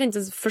ibland kan du inte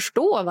ens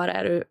förstå vad det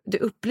är du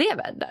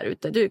upplever där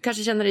ute. Du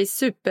kanske känner dig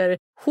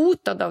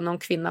superhotad av någon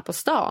kvinna på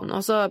stan.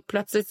 Och så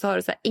plötsligt så har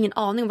du så här, ingen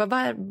aning om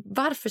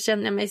varför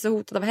känner jag mig så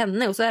hotad av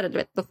henne. Och så är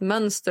det något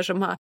mönster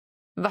som har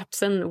varit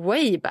sen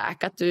way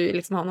back. Att du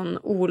liksom har någon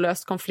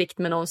olöst konflikt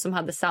med någon som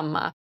hade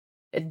samma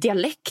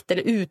dialekt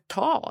eller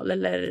uttal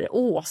eller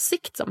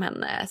åsikt som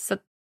henne.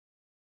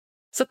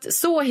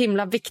 Så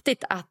himla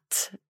viktigt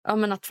att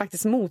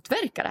faktiskt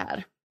motverka det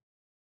här.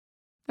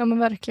 Ja men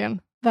verkligen,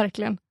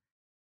 verkligen.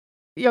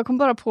 Jag kom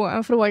bara på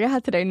en fråga här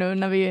till dig nu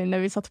när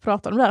vi satt och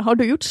pratade om det här. Har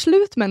du gjort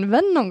slut med en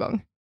vän någon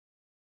gång?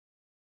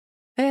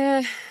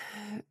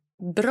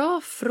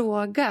 Bra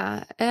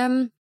fråga.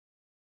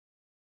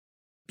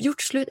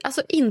 Gjort slut,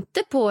 alltså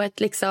inte på ett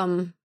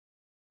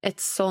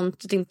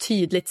sånt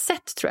tydligt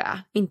sätt tror jag.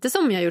 Inte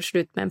som jag gjort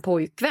slut med en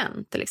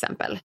pojkvän till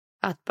exempel.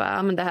 Att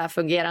bara, men det här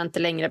fungerar inte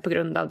längre på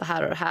grund av det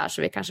här och det här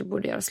så vi kanske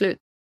borde göra slut.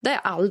 Det har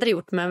jag aldrig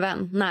gjort med en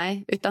vän,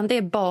 nej. Utan det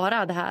är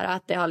bara det här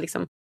att det har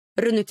liksom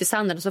runnit i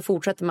sanden och så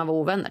fortsätter man vara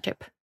ovänner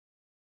typ.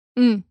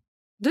 Mm.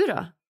 Du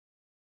då?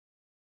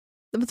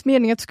 Det var inte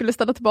meningen att du skulle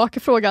ställa tillbaka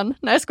frågan.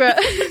 Nej, jag skojar.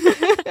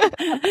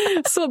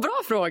 Så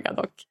bra fråga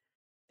dock.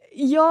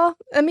 Ja,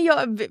 men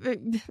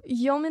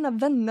jag och mina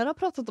vänner har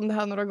pratat om det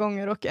här några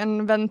gånger och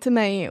en vän till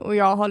mig och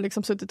jag har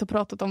liksom suttit och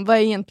pratat om vad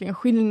är egentligen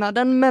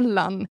skillnaden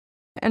mellan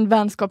en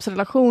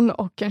vänskapsrelation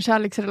och en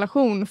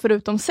kärleksrelation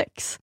förutom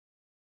sex.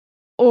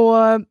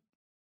 Och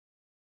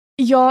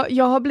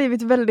jag har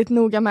blivit väldigt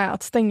noga med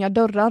att stänga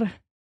dörrar.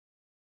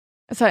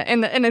 Så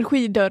här,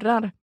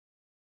 energidörrar.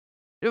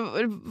 Det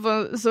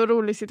var en så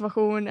rolig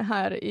situation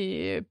här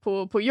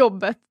på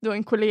jobbet då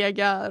en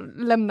kollega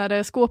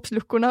lämnade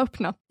skåpsluckorna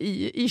öppna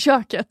i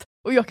köket.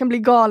 Och jag kan bli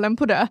galen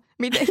på det.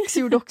 Mitt ex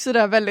gjorde också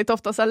det väldigt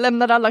ofta. Så här,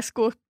 lämnade alla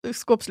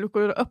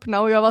skåpsluckor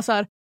öppna och jag var så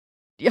här.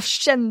 Jag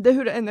kände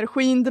hur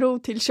energin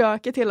drog till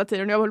köket hela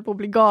tiden och jag höll på att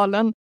bli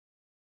galen.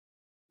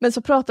 Men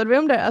så pratade vi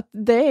om det, att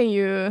det är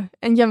ju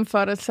en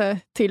jämförelse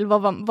till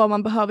vad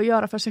man behöver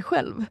göra för sig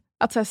själv.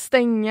 Att så här,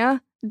 stänga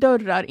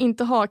dörrar,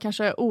 inte ha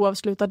kanske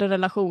oavslutade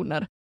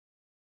relationer.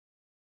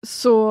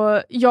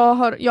 Så jag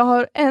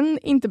har än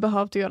inte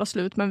behövt göra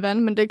slut med en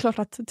vän, men det är klart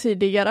att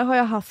tidigare har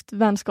jag haft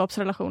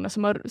vänskapsrelationer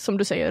som har, som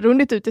du säger,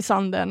 runnit ut i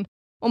sanden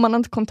och man har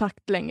inte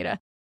kontakt längre.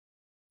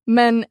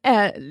 Men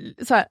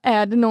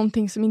är det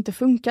någonting som inte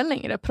funkar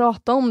längre?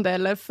 Prata om det,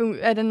 eller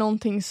är det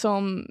någonting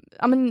som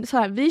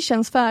vi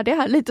känns färdiga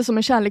här, lite som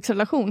en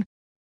kärleksrelation.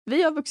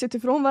 Vi har vuxit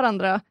ifrån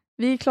varandra,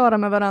 vi är klara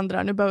med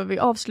varandra, nu behöver vi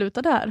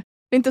avsluta det här.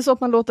 Det är inte så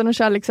att man låter en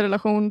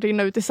kärleksrelation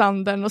rinna ut i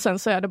sanden och sen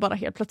så är det bara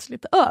helt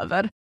plötsligt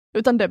över.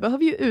 Utan det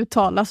behöver ju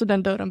uttalas och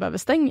den dörren behöver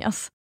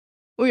stängas.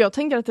 Och jag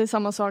tänker att det är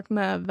samma sak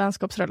med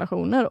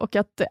vänskapsrelationer och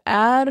att det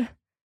är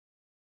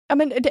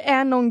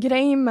någon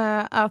grej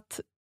med att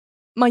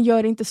man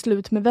gör inte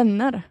slut med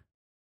vänner.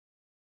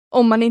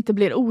 Om man inte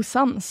blir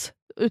osams.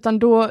 Utan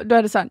då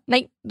är det så här,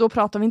 nej, då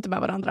pratar vi inte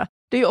med varandra.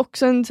 Det är ju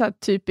också en så här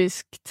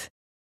typiskt,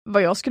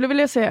 vad jag skulle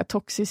vilja säga,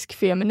 toxisk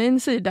feminin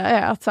sida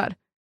är att så här,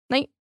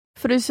 nej,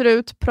 fryser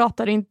ut,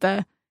 pratar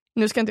inte,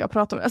 nu ska inte jag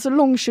prata om, alltså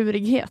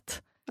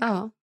långtjurighet.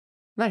 Ja,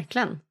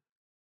 verkligen.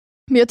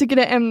 Men jag tycker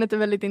det ämnet är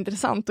väldigt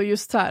intressant och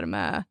just så här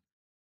med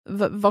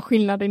vad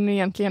skillnaden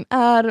egentligen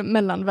är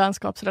mellan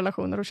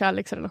vänskapsrelationer och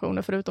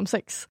kärleksrelationer förutom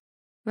sex.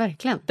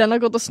 Verkligen. Den har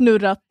gått och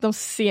snurrat,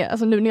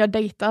 nu när jag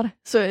dejtar,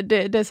 så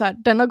det är så här,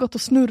 den har gått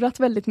och snurrat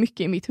väldigt mycket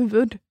i mitt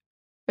huvud.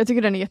 Jag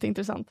tycker den är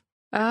jätteintressant.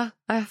 Ja,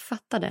 jag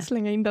fattar det.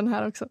 Slänga in den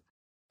här också.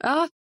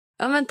 Ja,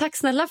 men tack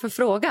snälla för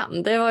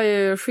frågan. Det var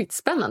ju en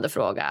skitspännande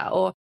fråga.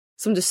 Och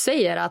som du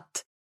säger,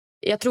 att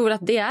jag tror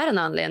att det är en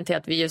anledning till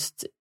att vi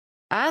just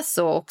är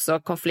så också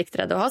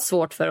konflikträdda och har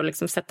svårt för att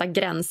liksom sätta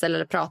gränser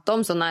eller prata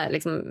om sådana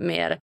liksom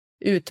mer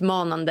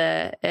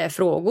utmanande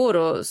frågor,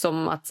 och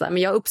som att så här,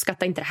 men jag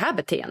uppskattar inte det här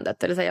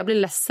beteendet, eller så här, jag blir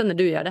ledsen när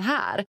du gör det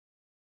här.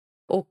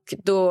 Och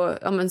då,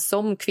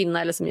 som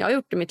kvinna eller som jag har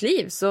gjort i mitt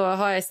liv, så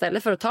har jag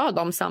istället för att ta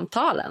de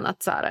samtalen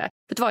att så här,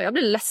 vet du vad, jag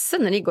blir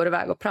ledsen när ni går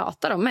iväg och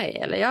pratar om mig,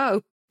 eller jag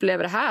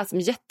upplever det här som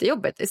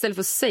jättejobbigt. Istället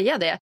för att säga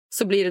det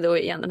så blir det då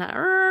igen den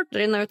här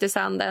rinna ut i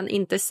sanden,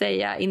 inte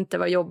säga, inte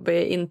vara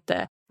jobbig,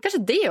 inte, kanske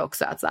det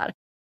också, att så här,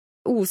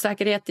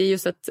 osäkerhet i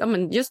just att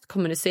just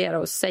kommunicera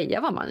och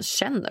säga vad man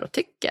känner och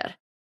tycker.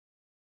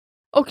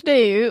 Och det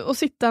är ju att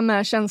sitta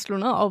med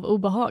känslorna av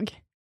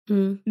obehag.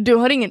 Mm. Du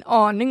har ingen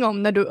aning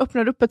om, när du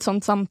öppnar upp ett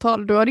sånt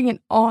samtal, du har ingen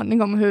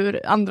aning om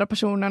hur andra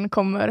personen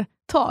kommer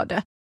ta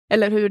det.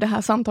 Eller hur det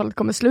här samtalet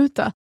kommer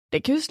sluta.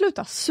 Det kan ju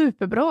sluta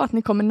superbra att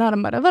ni kommer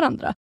närmare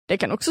varandra. Det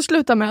kan också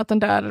sluta med att den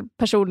där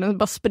personen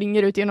bara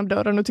springer ut genom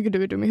dörren och tycker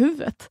du är dum i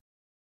huvudet.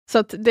 Så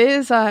att det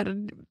är så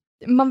här,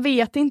 man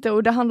vet inte,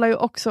 och det handlar ju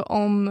också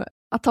om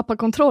att tappa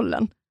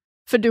kontrollen.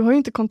 För du har ju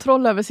inte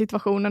kontroll över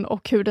situationen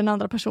och hur den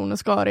andra personen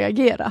ska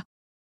reagera.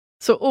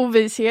 Så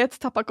ovisshet,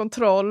 tappa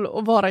kontroll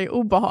och vara i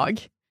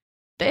obehag.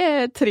 Det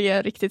är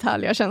 3 riktigt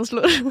härliga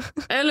känslor.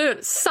 Eller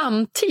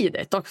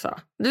samtidigt också.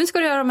 Du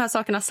ska göra de här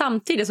sakerna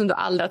samtidigt som du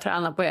aldrig har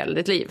tränat på i hela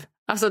ditt liv.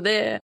 Alltså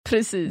det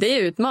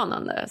är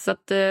utmanande. Så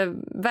att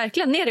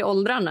verkligen ner i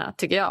åldrarna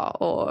tycker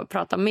jag och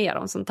prata mer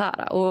om sånt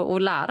här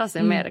och lära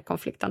sig mer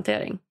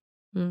konflikthantering.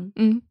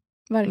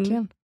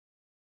 Verkligen.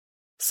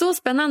 Så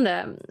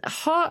spännande.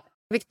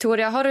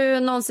 Victoria, har du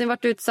någonsin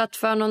varit utsatt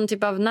för någon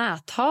typ av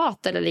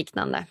näthat eller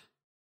liknande?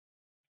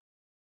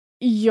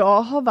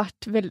 Jag har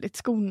varit väldigt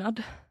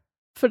skonad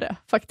för det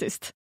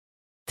faktiskt.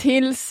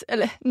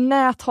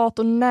 Näthat,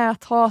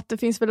 det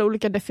finns väl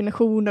olika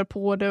definitioner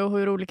på det och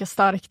hur olika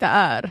starkt det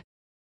är.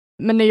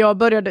 Men när jag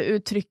började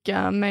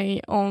uttrycka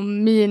mig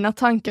om mina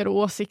tankar och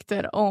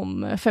åsikter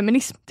om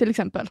feminism till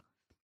exempel,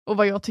 och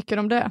vad jag tycker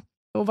om det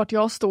och vart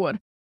jag står,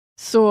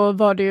 så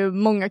var det ju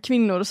många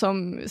kvinnor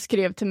som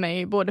skrev till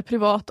mig både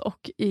privat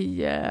och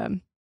i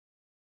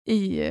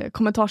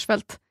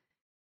kommentarsfält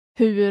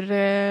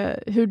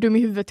hur dum i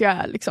huvudet jag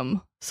är liksom,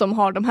 som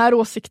har de här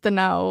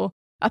åsikterna och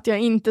att jag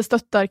inte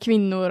stöttar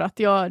kvinnor, att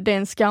det är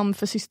en skam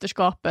för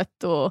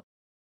systerskapet och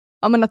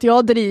att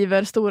jag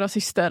driver stora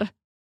syster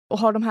och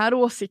har de här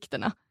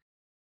åsikterna.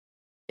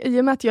 I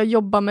och med att jag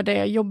jobbar med det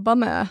jag jobbar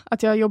med,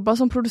 att jag jobbar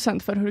som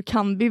producent för Hur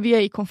kan vi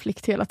är i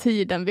konflikt hela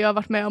tiden. Vi har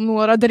varit med om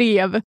några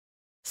drev.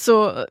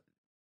 Så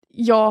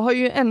jag har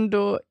ju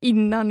ändå,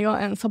 innan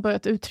jag ens har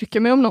börjat uttrycka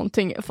mig om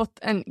någonting, fått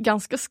en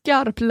ganska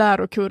skarp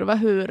lärokurva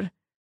hur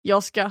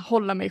jag ska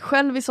hålla mig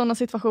själv i sådana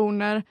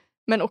situationer,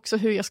 men också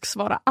hur jag ska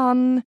svara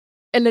an,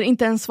 eller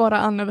inte ens svara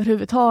an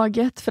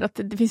överhuvudtaget, för att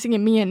det finns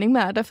ingen mening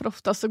med det, för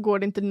ofta så går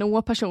det inte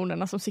nå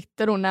personerna som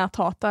sitter och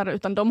näthatar,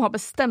 utan de har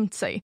bestämt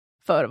sig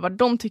för vad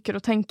de tycker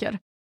och tänker.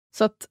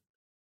 Så att,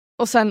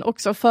 och sen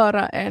också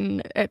föra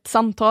ett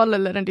samtal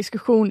eller en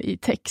diskussion i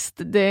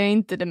text, det är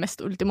inte det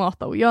mest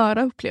ultimata att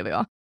göra, upplever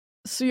jag.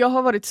 Så jag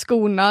har varit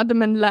skonad,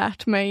 men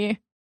lärt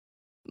mig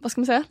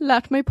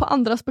på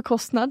andras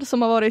bekostnad,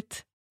 som har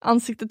varit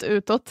ansiktet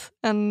utåt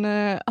än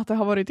att det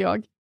har varit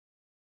jag.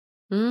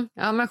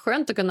 Ja, men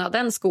skönt att kunna ha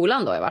den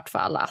skolan då i vart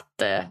fall,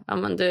 att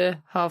du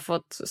har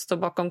fått stå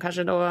bakom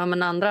kanske då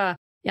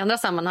i andra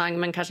sammanhang,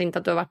 men kanske inte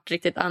att du har varit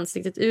riktigt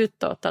ansiktet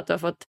utåt, att du har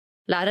fått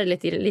lära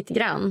dig lite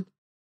grann.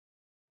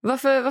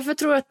 Varför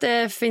tror du att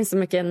det finns så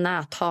mycket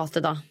näthat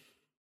idag?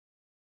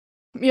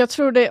 Jag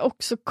tror det är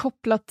också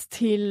kopplat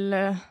till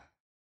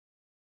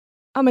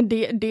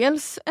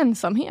dels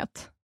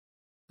ensamhet.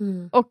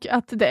 Och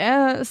att det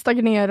är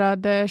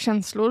stagnerade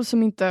känslor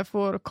som inte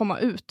får komma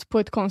ut på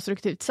ett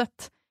konstruktivt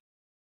sätt.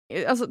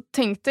 Alltså,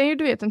 tänk dig,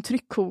 du vet, en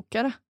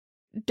tryckkokare.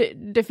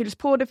 Det fylls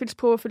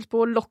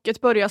på,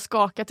 locket börjar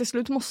skaka. Till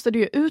slut måste det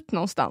ju ut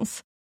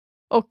någonstans.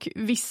 Och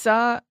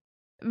vissa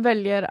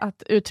väljer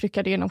att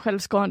uttrycka det genom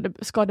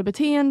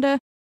självskadebeteende.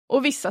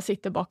 Och vissa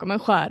sitter bakom en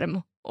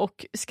skärm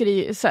och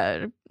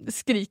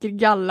skriker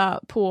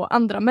galla på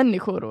andra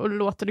människor och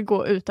låter det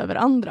gå ut över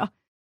andra.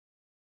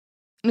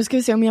 Nu ska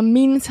vi se om jag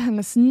minns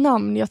hennes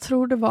namn. Jag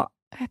tror det var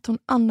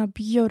Anna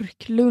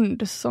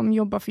Björklund som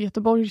jobbar för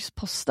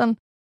Göteborgs-Posten.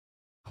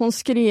 Hon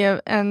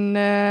skrev en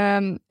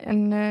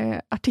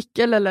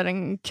artikel eller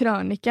en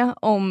krönika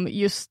om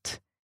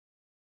just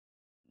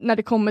när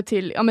det kommer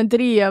till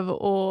drev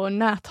och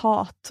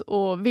näthat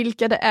och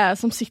vilka det är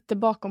som sitter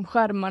bakom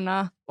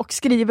skärmarna och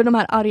skriver de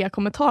här arga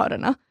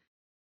kommentarerna.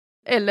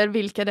 Eller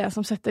vilka det är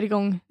som sätter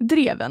igång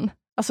dreven,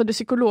 alltså det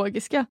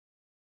psykologiska.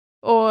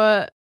 Och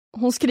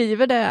hon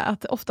skriver det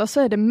att ofta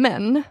så är det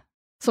män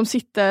som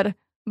sitter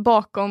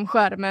bakom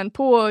skärmen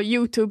på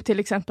YouTube till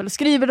exempel och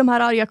skriver de här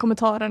arga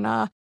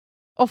kommentarerna.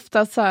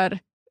 Ofta så här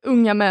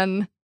unga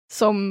män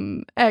som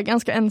är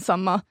ganska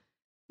ensamma,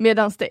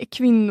 medan det är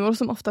kvinnor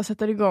som ofta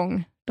sätter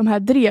igång de här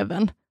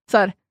dreven. Så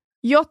här,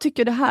 jag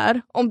tycker det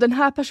här om den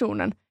här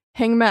personen,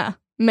 häng med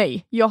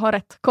mig, jag har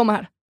rätt, kom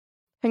här.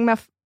 Häng med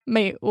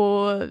mig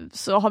och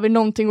så har vi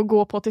någonting att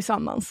gå på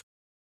tillsammans.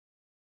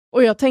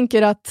 Och jag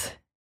tänker att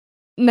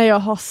när jag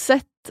har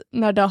sett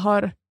när det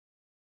har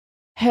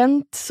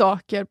hänt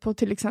saker på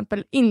till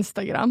exempel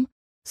Instagram,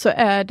 så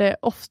är det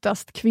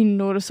oftast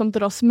kvinnor som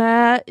dras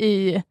med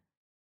i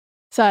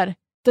så här,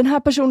 den här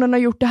personen har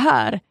gjort det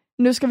här,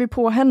 nu ska vi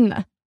på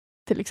henne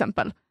till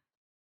exempel.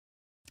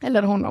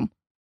 Eller honom.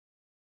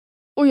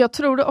 Och jag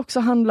tror det också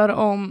handlar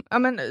om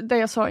det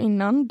jag sa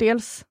innan,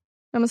 dels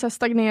så här,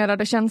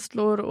 stagnerade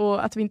känslor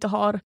och att vi inte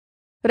har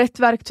rätt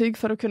verktyg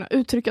för att kunna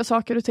uttrycka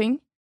saker och ting.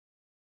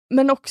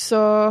 Men också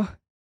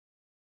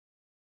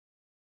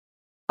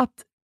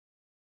att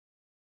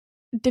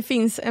det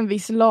finns en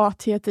viss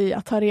lathet i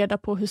att ta reda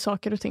på hur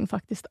saker och ting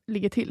faktiskt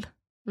ligger till.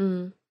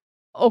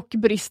 Och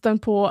bristen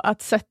på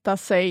att sätta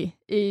sig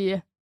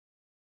i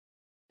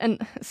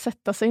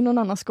någon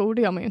annans skor,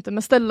 det gör man ju inte,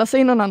 men ställa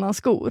sig i någon annans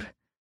skor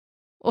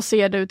och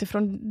se det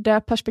utifrån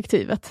det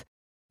perspektivet.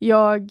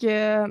 Jag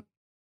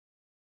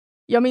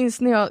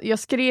minns när jag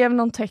skrev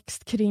någon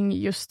text kring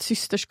just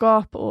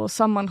systerskap och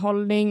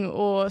sammanhållning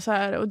och så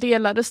här, och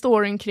delade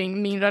storyn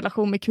kring min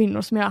relation med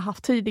kvinnor som jag har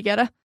haft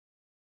tidigare.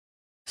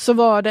 Så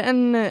var det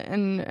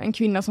en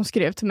kvinna som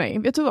skrev till mig,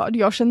 vet du vad,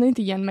 jag känner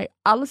inte igen mig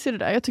alls i det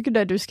där. Jag tycker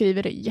det du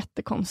skriver är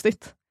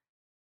jättekonstigt.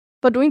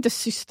 Vadå inte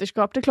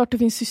systerskap? Det är klart det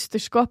finns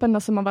systerskap ända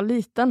sedan man var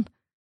liten.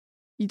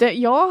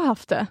 Jag har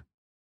haft det.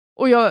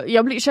 Och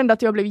jag kände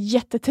att jag blev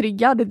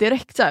jättetriggad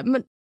direkt. Så här,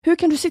 men hur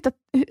kan du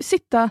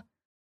sitta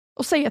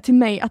och säga till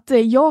mig att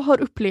det jag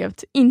har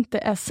upplevt inte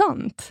är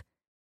sant?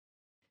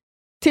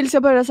 Tills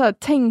jag började så här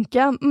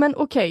tänka, men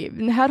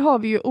okej, här har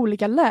vi ju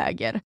olika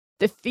läger.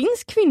 Det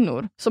finns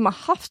kvinnor som har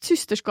haft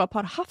systerskap,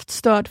 har haft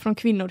stöd från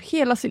kvinnor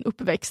hela sin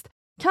uppväxt.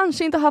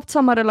 Kanske inte haft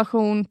samma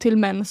relation till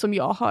män som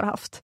jag har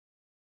haft.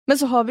 Men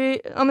så har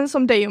vi,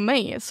 som dig och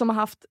mig, som har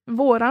haft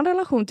våran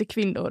relation till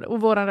kvinnor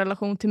och våran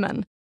relation till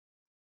män.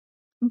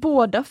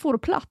 Båda får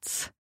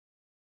plats.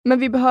 Men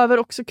vi behöver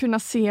också kunna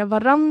se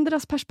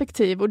varandras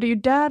perspektiv, och det är ju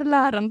där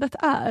lärandet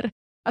är.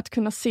 Att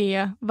kunna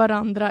se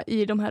varandra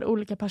i de här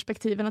olika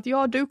perspektiven.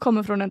 Att du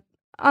kommer från en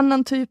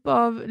annan typ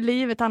av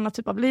liv,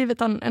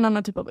 en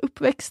annan typ av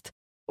uppväxt.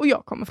 Och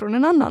jag kommer från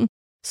en annan.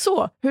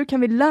 Så, hur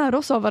kan vi lära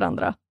oss av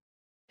varandra?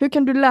 Hur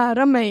kan du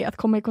lära mig att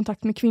komma i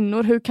kontakt med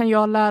kvinnor? Hur kan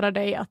jag lära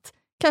dig att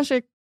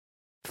kanske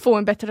få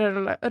en bättre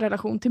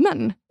relation till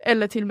män?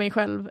 Eller till mig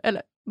själv?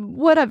 Eller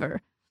whatever.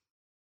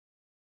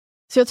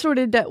 Så jag tror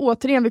det är det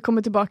återigen vi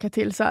kommer tillbaka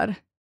till så här.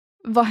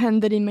 Vad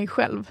händer i mig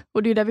själv?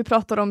 Och det är det vi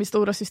pratar om i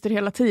Stora syster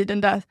hela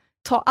tiden. Där,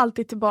 ta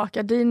alltid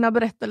tillbaka dina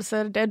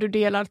berättelser, det du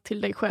delar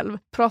till dig själv.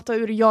 Prata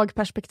ur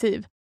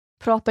jag-perspektiv.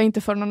 Prata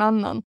inte för någon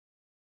annan.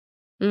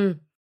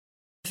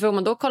 För om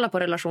man då kollar på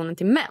relationen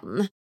till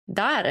män,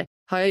 där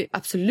har jag ju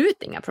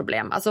absolut inga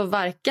problem. Alltså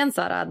varken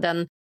så här,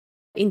 den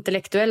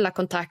intellektuella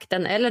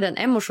kontakten eller den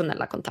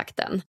emotionella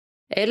kontakten.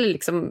 Eller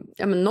liksom,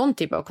 någon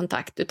typ av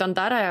kontakt. Utan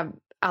där har jag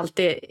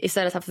alltid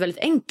istället haft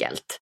väldigt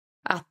enkelt.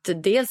 Att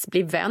dels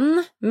bli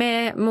vän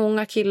med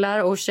många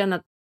killar och känna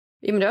att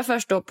det var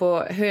först då på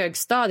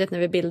högstadiet när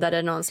vi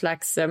bildade någon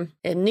slags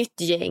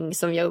nytt gäng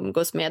som jag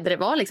umgås med. Där det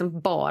var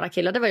liksom bara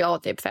killar. Det var jag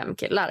och typ 5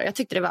 killar. Och jag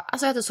tyckte det var,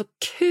 jag hade så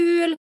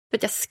kul. För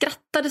att jag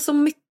skrattade så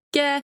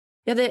mycket.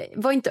 Jag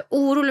var inte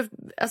orolig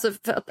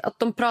för att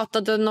de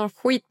pratade någon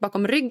skit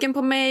bakom ryggen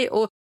på mig.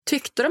 Och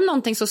tyckte de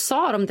någonting så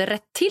sa de det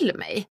rätt till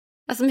mig.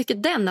 Alltså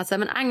mycket den att säga,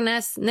 men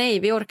Agnes, nej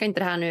vi orkar inte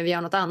det här nu, vi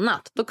gör något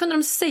annat. Då kunde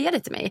de säga det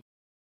till mig.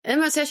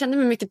 Så jag kände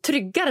mig mycket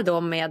tryggare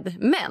då med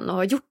män och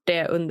har gjort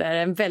det under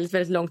en väldigt,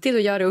 väldigt lång tid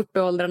och gör det upp i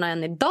åldrarna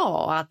än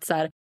idag. Att så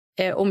här,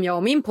 om jag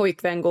och min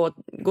pojkvän går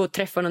och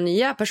träffar några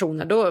nya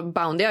personer, då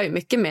boundar jag ju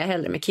mycket mer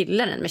hellre med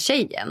killen än med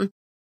tjejen.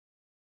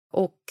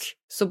 Och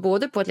så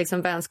både på ett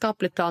liksom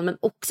vänskapligt plan men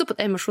också på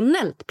ett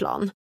emotionellt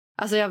plan.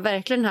 Alltså jag har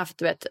verkligen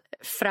haft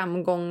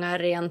framgångar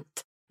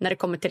rent när det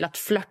kommer till att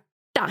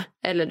flirta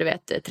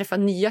eller träffa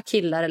nya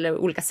killar eller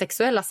olika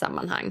sexuella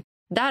sammanhang.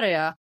 Där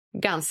är jag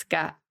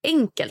ganska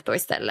enkelt då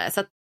istället. Så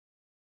att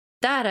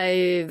där är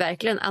ju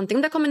verkligen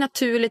antingen det kommer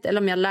naturligt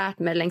eller om jag lärt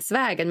mig längs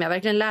vägen. Men jag har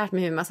verkligen lärt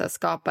mig hur man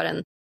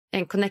skapar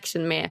en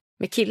connection med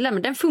killar.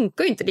 Men den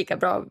funkar ju inte lika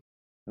bra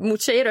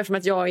mot tjejer eftersom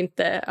att jag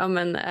inte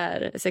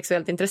är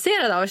sexuellt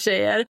intresserad av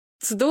tjejer.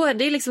 Så då är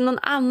det liksom någon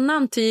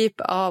annan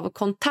typ av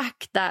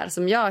kontakt där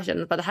som jag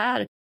känner på det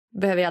här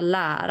behöver jag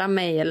lära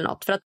mig eller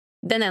något. För att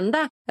den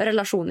enda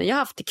relationen jag har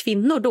haft till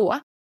kvinnor då,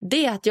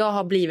 det är att jag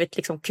har blivit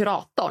liksom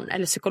kuratorn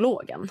eller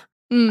psykologen.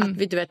 Att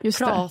vi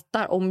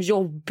pratar om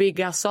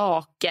jobbiga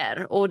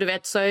saker. Och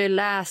så har jag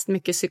läst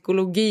mycket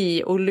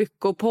psykologi och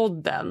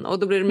Lyckopodden. Och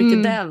då blir det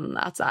mycket den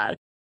att så här,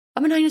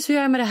 men Agnes, hur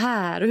gör jag med det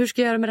här? Och hur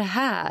ska jag göra med det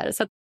här?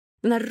 Så att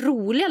den här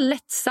roliga,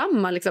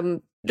 lättsamma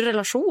liksom,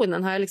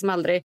 relationen har jag liksom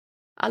aldrig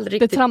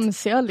riktigt... Det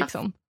tramsiga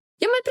liksom.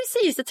 Ja men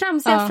precis, det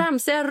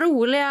tramsiga,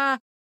 roliga,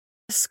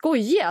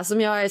 skojiga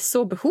som jag är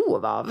så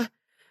behov av.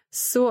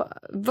 Så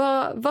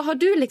vad har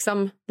du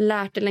liksom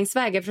lärt dig längs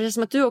vägen? För det är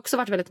som att du också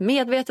varit väldigt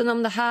medveten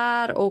om det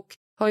här och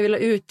har ju velat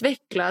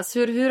utvecklas.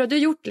 Hur har du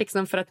gjort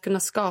liksom för att kunna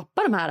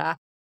skapa de här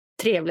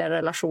trevliga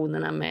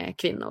relationerna med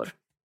kvinnor?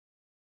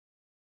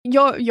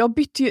 Jag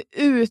bytte ju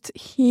ut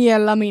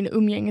hela min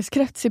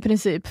umgängeskrets i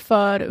princip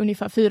för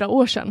ungefär 4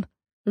 år sedan.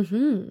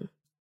 Mm-hmm.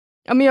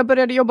 Ja, men jag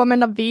började jobba med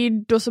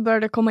Navid och så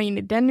började jag komma in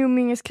i den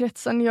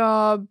umgängeskretsen.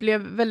 Jag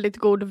blev väldigt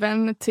god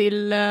vän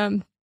till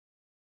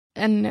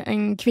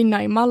en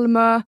kvinna i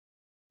Malmö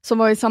som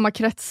var i samma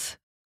krets.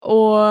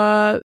 Och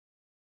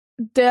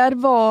där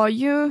var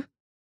ju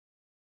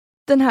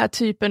den här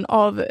typen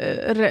av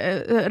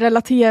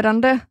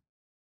relaterande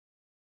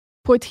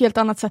på ett helt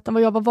annat sätt än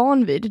vad jag var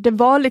van vid. Det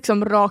var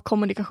liksom rak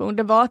kommunikation.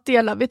 Det var att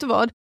dela, vet du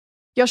vad?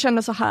 Jag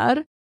kände så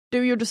här,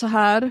 du gjorde så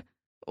här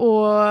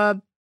och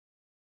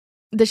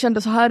det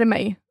kände så här i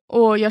mig.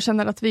 Och jag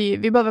känner att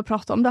vi behöver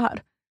prata om det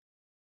här.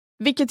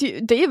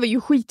 Det var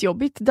ju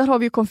skitjobbigt. Där har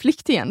vi ju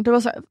konflikt igen. Det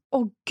var så här,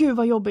 gud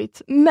vad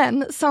jobbigt.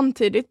 Men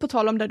samtidigt, på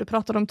tal om det du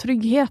pratade om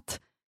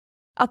trygghet.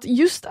 Att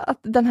just att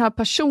den här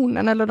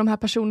personen eller de här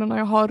personerna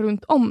jag har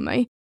runt om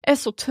mig är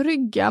så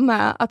trygga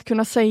med att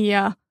kunna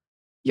säga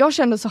jag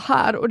kände så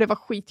här och det var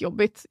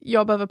skitjobbigt.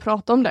 Jag behöver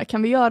prata om det.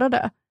 Kan vi göra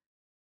det?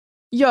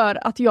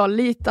 Gör att jag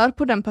litar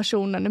på den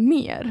personen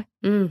mer.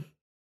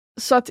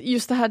 Så att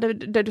just det här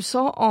det du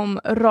sa om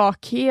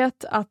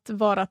rakhet, att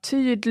vara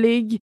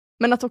tydlig,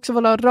 men att också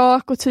vara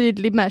rak och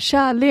tydlig med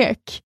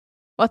kärlek.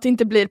 Och att det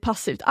inte blir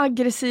passivt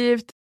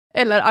aggressivt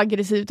eller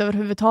aggressivt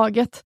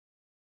överhuvudtaget.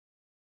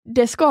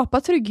 Det skapar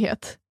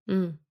trygghet.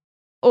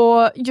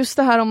 Och just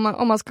det här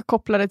om man ska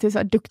koppla det till så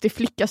här duktig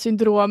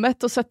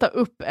flicka-syndromet och sätta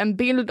upp en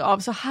bild av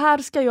så här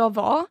ska jag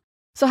vara.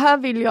 Så här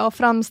vill jag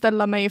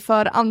framställa mig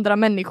för andra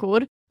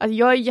människor. Att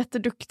jag är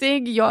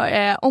jätteduktig, jag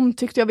är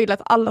omtyckt, jag vill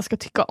att alla ska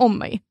tycka om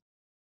mig.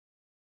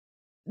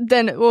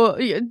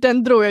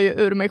 Den drog jag ju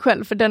ur mig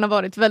själv, för den har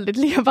varit väldigt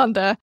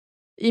levande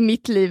i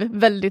mitt liv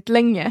väldigt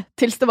länge.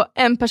 Tills det var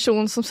en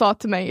person som sa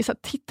till mig, så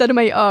tittade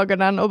mig i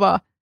ögonen och bara,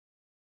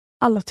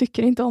 alla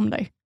tycker inte om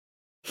dig.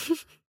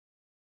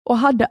 Och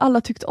hade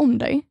alla tyckt om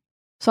dig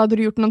så hade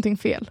du gjort någonting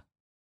fel.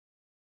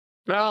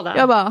 Bra där.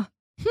 Jag bara,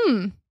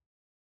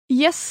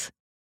 yes.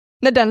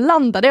 När den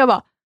landade, jag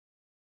bara,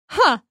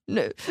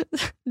 nu.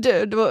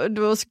 Det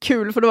var så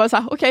kul, för då var jag så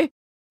här, okej,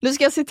 nu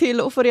ska jag se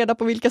till att få reda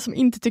på vilka som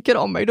inte tycker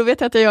om mig. Då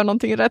vet jag att jag gör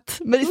någonting rätt.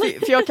 Men,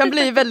 för jag kan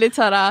bli väldigt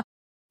så här,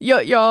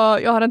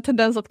 jag har en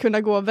tendens att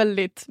kunna gå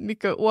väldigt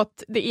mycket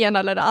åt det ena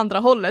eller det andra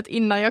hållet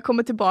innan jag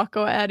kommer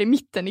tillbaka och är i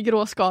mitten i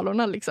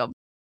gråskalorna liksom.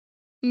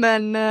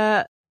 Men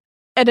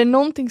är det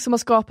någonting som har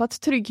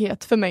skapat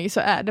trygghet för mig så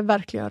är det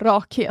verkligen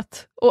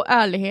rakhet och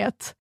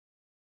ärlighet.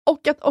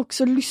 Och att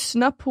också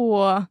lyssna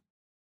på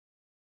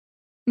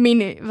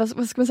min,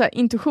 vad ska man säga,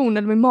 intuition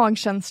eller min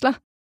magkänsla.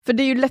 För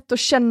det är ju lätt att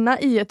känna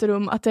i ett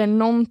rum att det är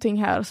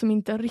någonting här som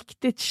inte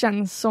riktigt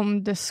känns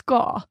som det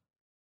ska.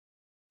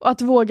 Och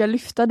att våga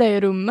lyfta det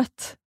i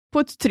rummet på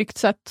ett tryggt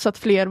sätt så att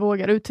fler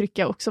vågar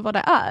uttrycka också vad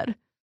det är.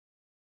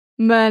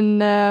 Men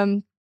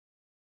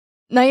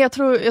nej, jag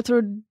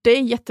tror det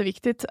är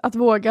jätteviktigt att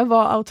våga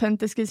vara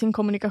autentisk i sin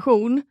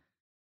kommunikation.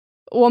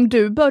 Och om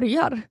du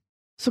börjar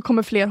så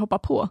kommer fler hoppa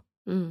på.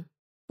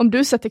 Om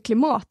du sätter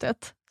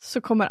klimatet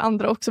så kommer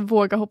andra också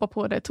våga hoppa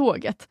på det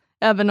tåget.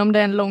 Även om det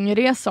är en lång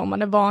resa, om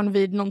man är van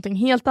vid någonting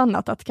helt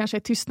annat. Att kanske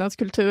är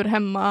tystnadskultur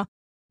hemma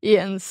i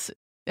ens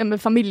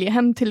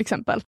familjehem till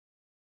exempel.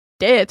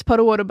 Det är ett par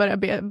år att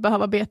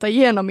behöva beta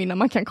igenom innan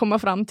man kan komma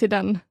fram till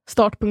den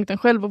startpunkten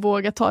själv och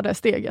våga ta det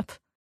steget.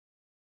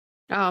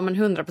 Ja, men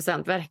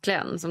 100%,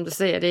 verkligen. Som du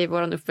säger, det är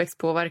vår uppväxt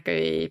påverkar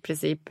ju i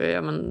princip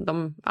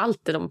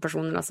alltid de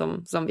personerna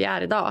som vi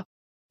är idag.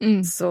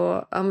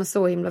 Så,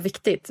 så himla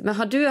viktigt. Men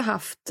har du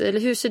haft, eller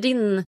hur ser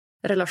din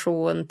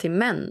relation till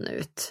män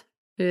ut?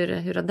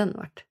 Hur har den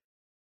varit?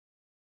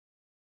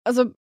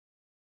 Alltså,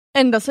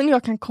 ända sedan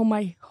jag kan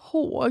komma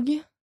ihåg,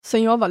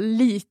 sen jag var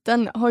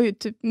liten, har ju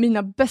typ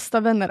mina bästa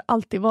vänner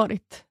alltid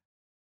varit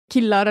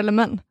killar eller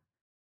män.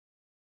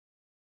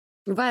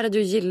 Vad är det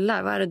du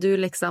gillar? Vad är det du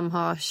liksom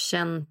har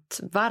känt?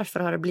 Varför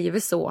har det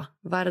blivit så?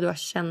 Vad är det du har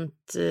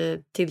känt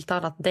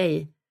tilltalat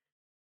dig?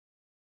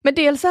 Men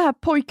dels så här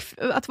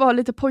att vara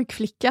lite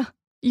pojkflicka.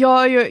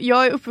 Jag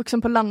är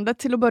uppvuxen på landet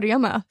till att börja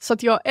med. Så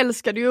att jag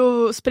älskade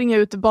ju att springa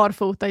ut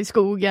barfota i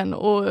skogen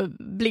och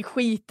bli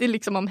skitig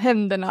liksom om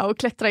händerna och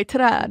klättra i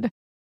träd.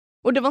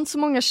 Och det var inte så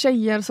många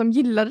tjejer som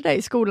gillade det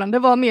i skolan. Det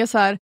var mer så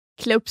här,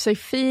 klä upp sig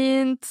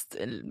fint,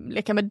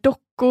 leka med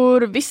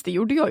dockor. Visst, det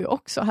gjorde jag ju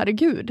också,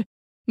 herregud.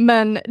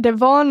 Men det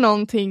var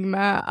någonting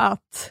med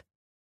att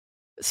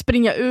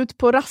springa ut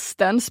på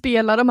rasten,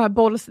 spela de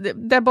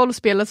här det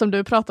bollspelet som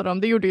du pratade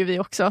om, det gjorde ju vi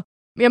också.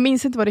 Men jag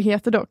minns inte vad det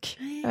heter dock.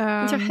 Inte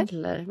jag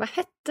heller. Vad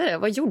hette det?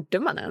 Vad gjorde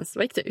man ens?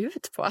 Vad gick det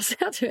ut på? Alltså,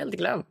 jag hade helt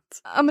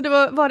glömt. Ja, men det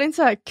var det inte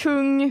så här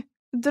kung,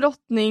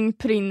 drottning,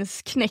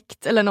 prins,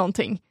 knäckt eller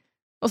någonting.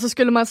 Och så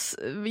skulle man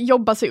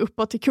jobba sig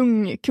uppåt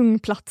till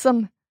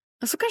kungplatsen.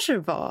 Ja, så kanske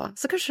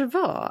det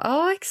var.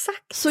 Ja,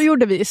 exakt. Så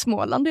gjorde vi i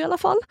Småland i alla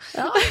fall.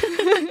 Ja.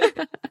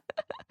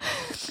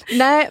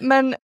 Nej,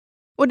 men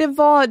och det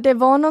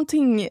var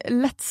någonting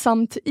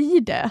lättsamt i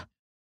det.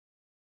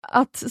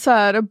 Att så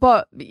här,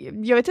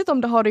 jag vet inte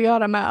om det har att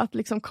göra med att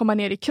liksom komma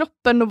ner i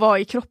kroppen och vara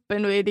i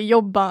kroppen och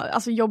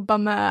jobba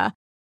med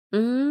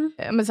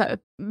så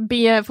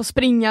här, få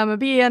springa med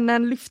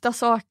benen, lyfta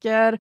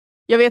saker.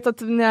 Jag vet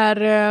att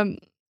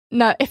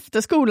när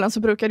efter skolan så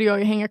brukade jag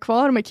ju hänga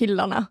kvar med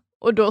killarna.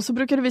 Och då så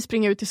brukade vi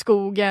springa ut i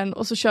skogen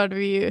och så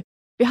körde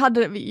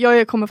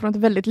jag kommer från ett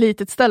väldigt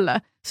litet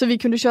ställe. Så vi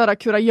kunde köra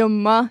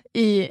kurragömma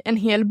i en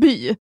hel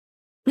by.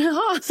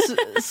 Jaha,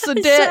 så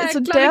det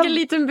vilken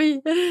liten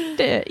by.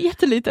 Det är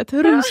jättelitet,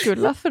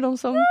 Rumskulla för de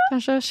som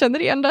kanske känner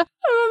igen det.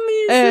 Vad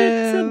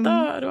mysigt,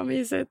 vad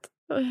mysigt.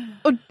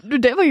 Och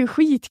det var ju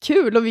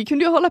skitkul och vi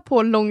kunde ju hålla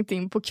på långt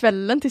in på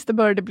kvällen tills det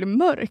började bli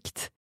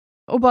mörkt.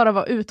 Och bara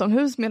vara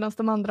utomhus medan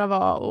de andra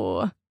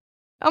var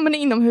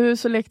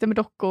inomhus och lekte med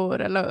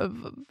dockor eller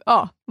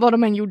vad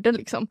de än gjorde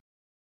liksom.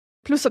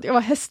 Plus att jag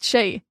var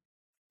hästtjej.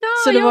 Ja,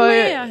 så det jag var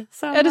med.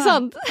 Samma. Är det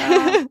sant?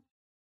 Ja.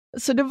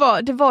 Så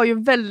det var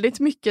ju väldigt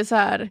mycket så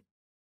här,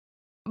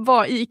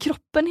 var i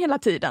kroppen hela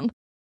tiden.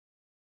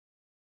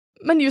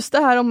 Men just det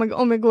här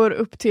om vi går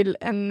upp till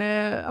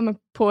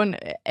på en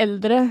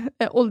äldre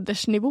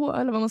åldersnivå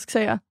eller vad man ska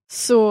säga,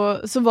 så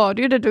var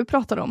det ju det du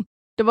pratade om.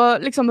 Det var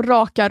liksom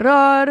raka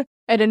rör.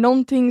 Är det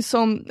någonting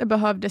som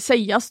behövde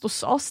sägas, då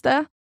sades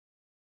det.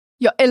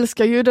 Jag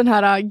älskar ju den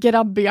här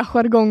grabbiga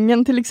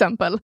jargongen till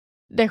exempel.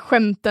 Det är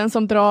skämten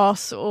som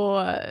dras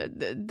och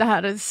det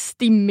här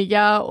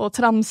stimmiga och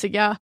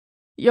tramsiga.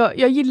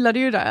 Jag gillade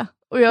ju det.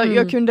 Och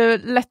jag kunde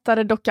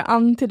lättare docka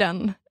an till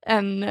den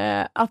än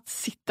att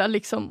sitta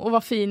liksom och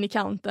vara fin i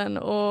kanten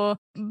och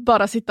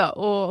bara sitta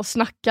och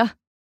snacka.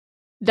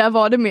 Där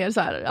var det mer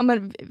så här, ja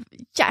men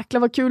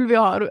jäklar vad kul vi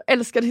har, och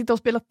älskar att sitta och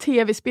spela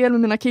tv-spel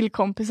med mina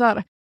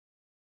killkompisar.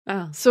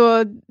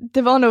 Så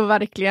det var nog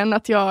verkligen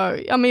att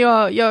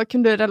jag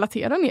kunde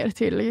relatera mer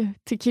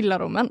till killar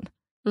och män.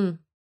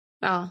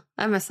 Ja,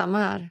 men samma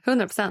här,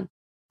 100%.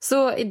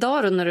 Så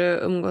idag då när du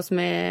umgås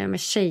med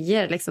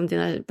tjejer, liksom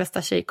dina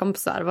bästa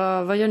tjejkompisar,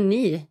 vad gör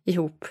ni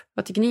ihop?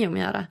 Vad tycker ni om att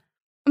göra?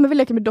 Men vi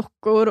leker med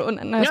dockor och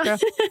nej, jag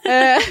ska.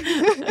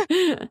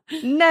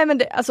 Nej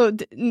men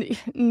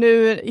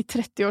nu i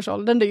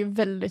 30-årsåldern det är ju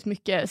väldigt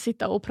mycket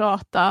sitta och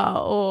prata,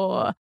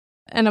 och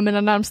en av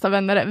mina närmsta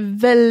vänner är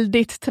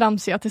väldigt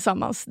tramsiga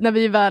tillsammans. När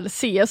vi väl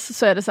ses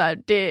så är det så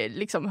här, det är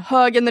liksom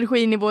hög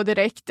energinivå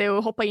direkt, det är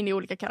att hoppa in i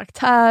olika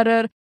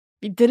karaktärer,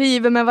 vi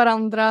driver med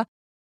varandra.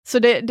 Så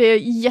det är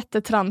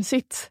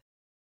jättetramsigt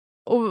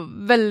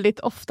och väldigt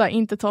ofta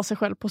inte ta sig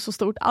själv på så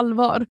stort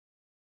allvar.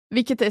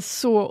 Vilket är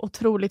så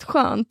otroligt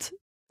skönt.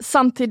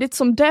 Samtidigt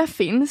som det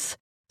finns,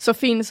 så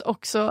finns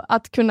också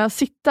att kunna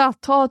sitta,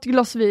 ta ett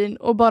glas vin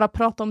och bara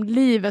prata om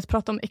livet,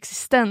 prata om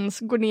existens,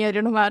 gå ner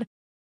i de här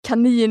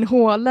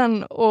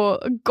kaninhålen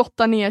och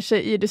gotta ner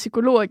sig i det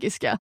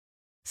psykologiska.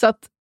 Så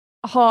att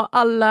ha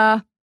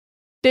alla,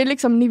 det är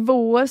liksom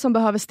nivåer som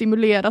behöver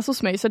stimuleras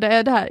hos mig, så det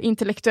är det här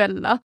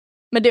intellektuella.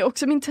 Men det är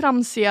också min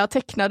tramsiga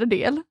tecknade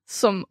del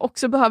som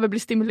också behöver bli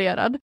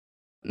stimulerad.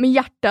 Med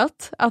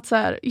hjärtat, att så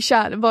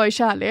här, vara i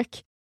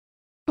kärlek.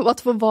 Och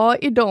att få vara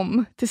i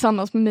dem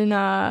tillsammans med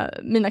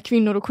mina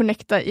kvinnor och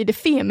connecta i det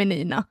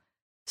feminina.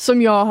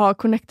 Som jag har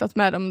connectat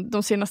med dem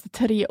de senaste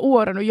 3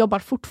 åren och jobbar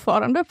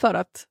fortfarande för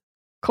att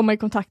komma i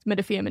kontakt med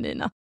det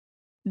feminina.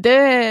 Det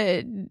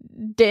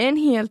är en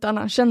helt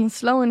annan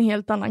känsla och en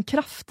helt annan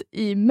kraft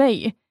i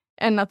mig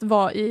än att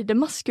vara i det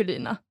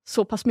maskulina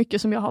så pass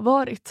mycket som jag har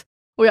varit.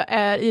 Och jag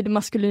är i det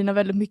maskulina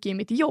väldigt mycket i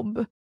mitt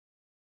jobb.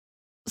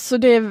 Så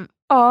det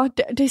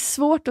är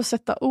svårt att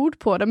sätta ord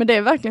på det, men det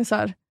är verkligen så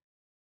här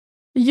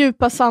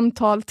djupa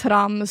samtal,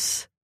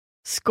 trams,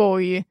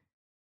 skoj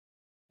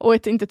och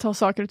att inte ta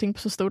saker och ting på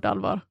så stort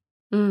allvar.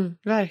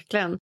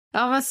 Verkligen.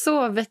 Ja, men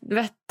så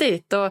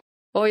vettigt.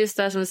 Och just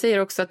det här som du säger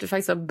också, att du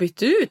faktiskt har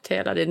bytt ut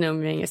hela din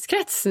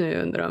umgängeskrets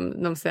nu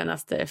under de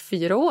senaste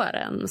 4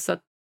 åren. Så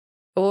att,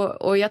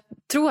 och jag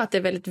tror att det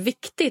är väldigt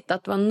viktigt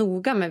att vara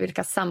noga med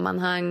vilka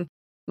sammanhang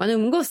man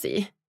umgås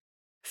i.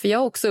 För jag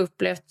har också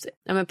upplevt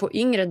på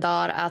yngre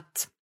dagar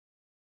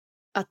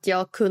att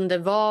jag kunde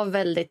vara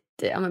väldigt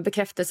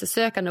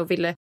bekräftelsesökande och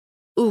ville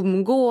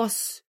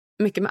umgås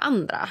mycket med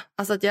andra.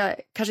 Alltså att jag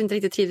kanske inte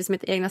riktigt trivdes med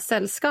mitt egna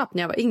sällskap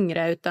när jag var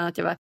yngre, utan att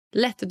jag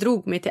lätt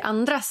drog mig till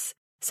andras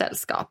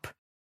sällskap.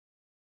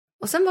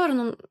 Och sen var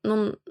det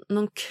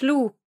någon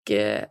klok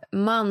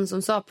man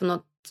som sa på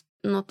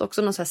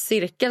någon så här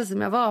cirkel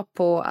som jag var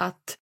på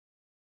att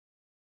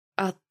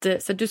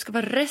så du ska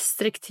vara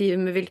restriktiv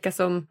med vilka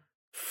som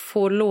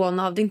får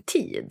låna av din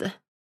tid.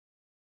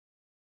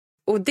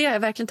 Och det har jag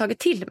verkligen tagit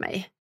till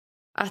mig.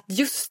 Att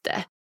just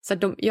det,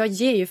 så jag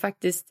ger ju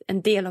faktiskt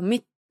en del av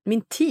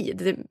min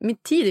tid. Min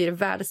tid är det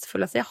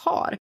värdefullaste jag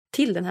har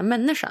till den här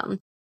människan.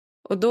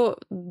 Och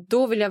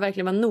då vill jag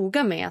verkligen vara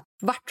noga med att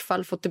i vart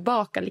fall få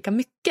tillbaka lika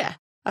mycket.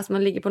 Att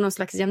man ligger på någon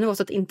slags jämn nivå,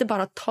 så att inte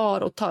bara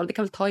tar, det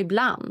kan väl ta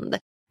ibland.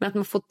 Men att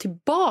man får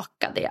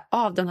tillbaka det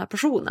av den här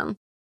personen.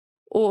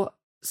 Och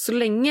så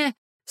länge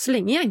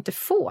jag inte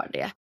får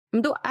det,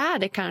 men då är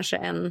det kanske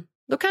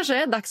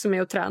är dags för mig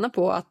att träna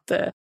på att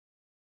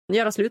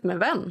göra slut med en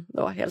vän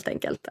då, helt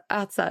enkelt.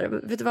 Att så här,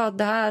 vet du vad,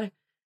 det här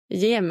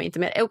ger mig inte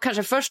mer. Och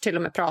kanske först till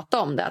och med prata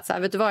om det. Att så här,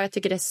 vet du vad, jag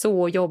tycker det är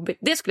så jobbigt.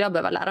 Det skulle jag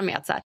behöva lära mig.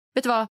 Att så här,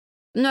 vet du vad,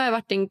 nu har jag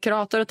varit din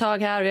kurator ett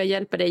tag här och jag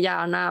hjälper dig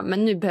gärna,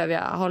 men nu behöver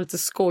jag ha lite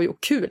skoj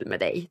och kul med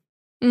dig.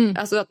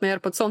 Alltså att man gör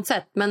det på ett sånt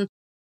sätt. Men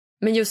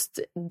just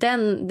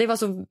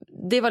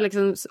det var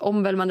liksom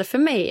omvälvande för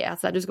mig. Att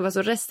så här, du ska vara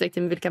så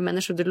restriktiv med vilka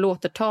människor du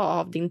låter ta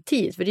av din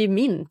tid. För det är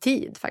min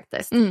tid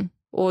faktiskt.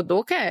 Och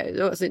då kan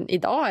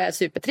idag är jag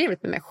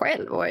supertrevligt med mig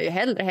själv. Och jag är ju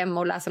hellre hemma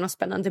och läser någon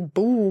spännande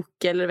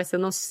bok. Eller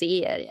någon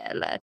serie.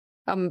 Eller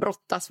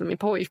brottas med min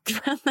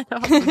pojkvän. Eller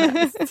vad som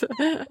helst.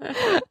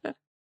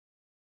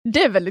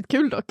 Det är väldigt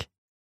kul dock.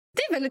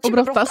 Det är väldigt kul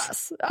att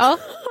brottas. Ja,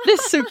 det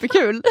är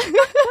superkul.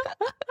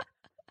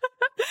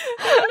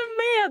 Jag håller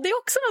med. Det är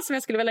också något som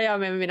jag skulle vilja göra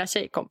med mina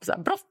tjejkompisar.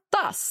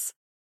 Brottas.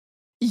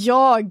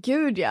 Ja,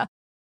 gud ja.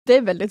 Det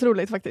är väldigt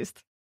roligt faktiskt.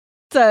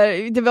 Så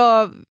det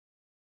var...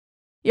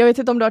 Jag vet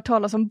inte om du har hört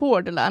talas om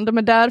Borderland,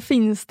 men där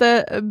finns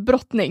det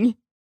brottning.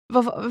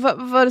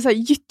 Var det så här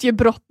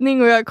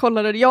gyttjebrottning, och jag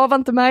kollade. Jag var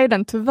inte med i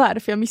den tyvärr,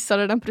 för jag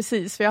missade den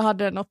precis. För jag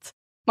hade något...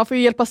 Man får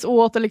ju hjälpas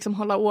åt och liksom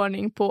hålla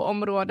ordning på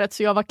området,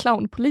 så jag var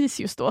clownpolis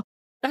just då.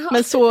 Jaha.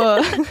 Men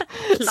så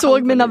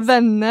såg mina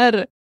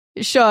vänner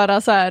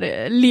köra så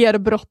här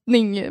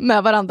lerbrottning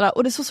med varandra,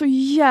 och det såg så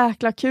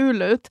jäkla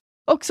kul ut.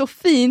 Och så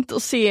fint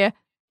att se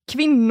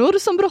kvinnor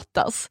som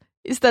brottas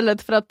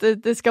istället för att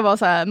det ska vara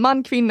så här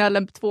man, kvinna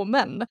eller 2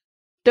 män.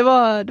 Det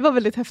var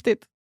väldigt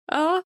häftigt.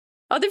 Ja,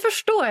 det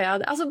förstår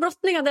jag. Alltså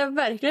brottning hade jag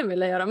verkligen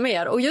velat göra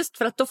mer, och just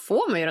för att då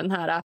får man ju den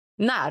här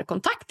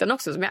närkontakten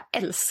också som jag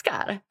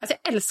älskar. Alltså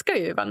jag älskar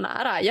ju att vara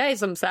nära. Jag är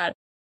som så här,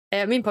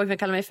 min pojkvän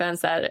kallar mig för en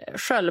så här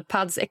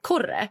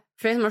sköldpaddsekorre.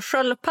 För jag är som en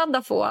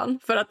sköldpadda på han.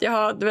 För att jag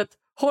har, du vet,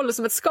 håller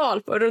som ett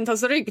skal på runt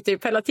hans rygg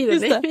typ hela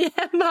tiden när vi är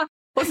hemma.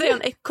 Och så är jag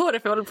en ekorre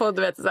för jag håller på,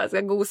 du vet, så här,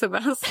 ska gosa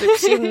med hans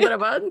kinder och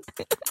bara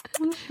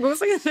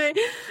gosa med mig.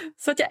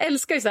 Så att jag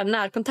älskar ju så här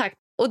närkontakt.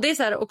 Och det är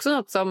så här också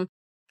något som,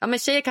 ja men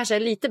tjejer kanske är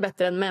lite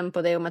bättre än män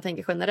på det om man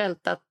tänker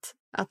generellt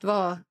att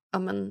vara, ja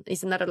men i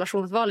sina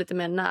relationer att vara lite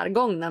mer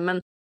närgångna.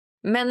 Men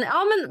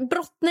ja men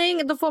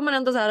brottning, då får man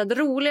ändå så här det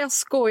roliga,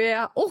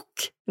 skojiga och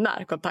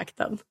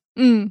närkontakten.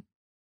 Mm.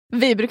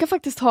 Vi brukar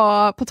faktiskt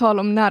ha, på tal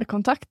om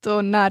närkontakt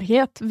och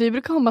närhet, vi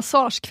brukar ha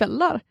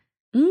massagekvällar.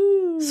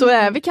 Så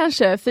är vi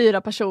kanske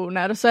 4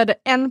 personer, så är det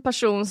en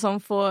person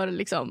som får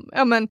liksom,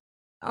 ja men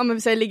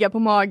vi säger ligga på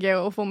mage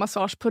och få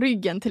massage på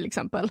ryggen till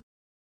exempel.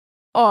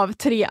 Av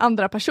 3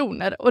 andra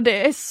personer. Och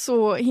det är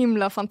så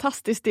himla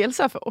fantastiskt. Dels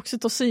för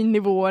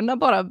oxytocinnivåerna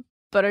bara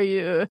börjar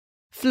ju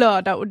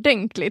flöda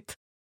ordentligt.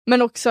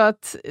 Men också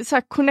att så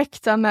här,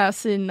 connecta med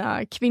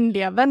sina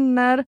kvinnliga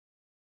vänner.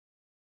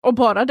 Och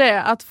bara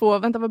det att få,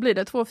 vänta vad blir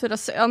det? 2, 4,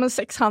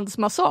 6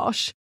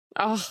 handsmassage.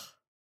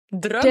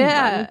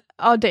 Drömmen.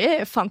 Det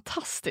är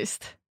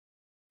fantastiskt.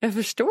 Jag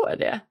förstår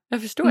det.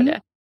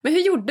 Det. Men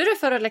hur gjorde du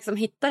för att liksom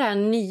hitta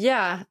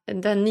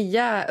det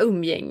nya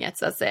umgänget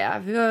så att säga?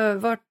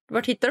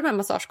 Vart hittade du de här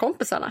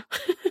massagekompisarna?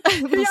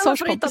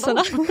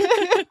 Massagekompisarna?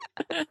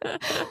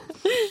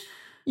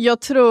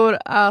 Jag tror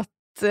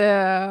att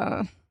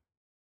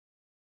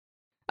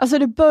alltså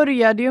det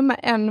började ju med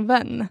en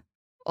vän.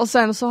 Och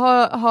sen så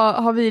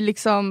har vi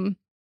liksom,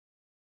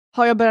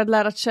 har jag börjat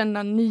lära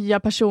känna nya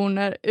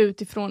personer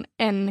utifrån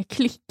en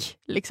klick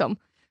liksom.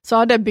 Så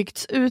har det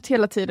byggts ut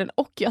hela tiden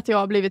och att jag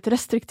har blivit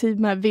restriktiv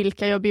med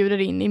vilka jag bjuder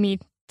in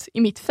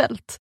i mitt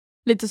fält.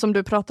 Lite som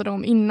du pratade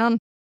om innan.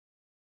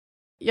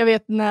 Jag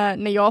vet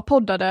när jag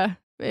poddade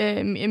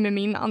med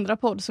min andra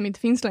podd som inte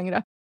finns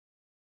längre,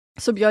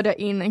 så bjöd jag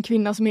in en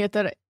kvinna som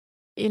heter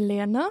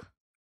Elena,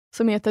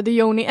 som heter The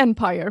Yoni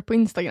Empire på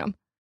Instagram.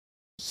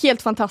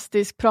 Helt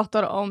fantastisk,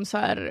 pratar om så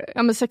här,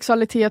 ja, men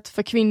sexualitet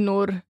för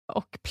kvinnor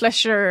och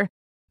pleasure.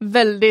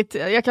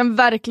 Jag kan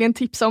verkligen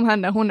tipsa om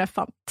henne, hon är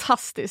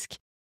fantastisk.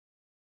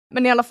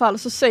 Men i alla fall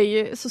så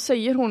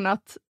säger hon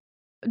att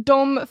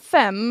de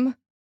 5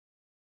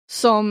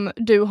 som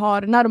du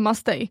har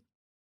närmast dig,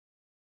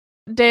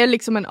 det är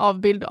liksom en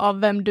avbild av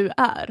vem du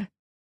är.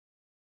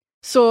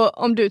 Så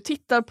om du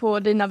tittar på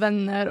dina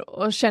vänner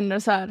och känner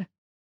så här,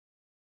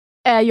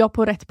 är jag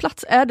på rätt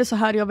plats? Är det så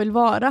här jag vill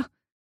vara?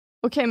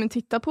 Okej, men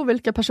titta på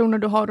vilka personer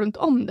du har runt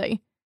om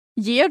dig.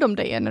 Ger de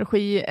dig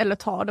energi eller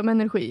tar de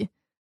energi?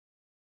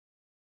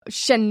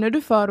 Känner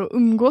du för att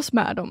umgås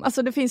med dem?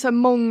 Alltså det finns så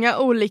många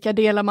olika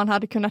delar man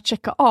hade kunnat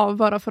checka av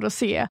bara för att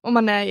se om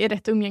man är i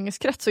rätt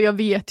umgängeskrets. Och jag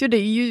vet ju, det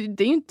är ju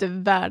inte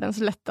världens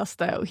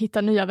lättaste att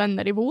hitta nya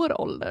vänner i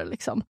vår ålder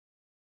liksom.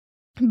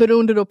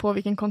 Beroende då på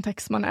vilken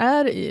kontext man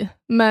är i.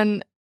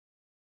 Men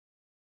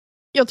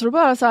jag tror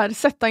bara så här,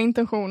 sätta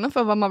intentionen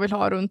för vad man vill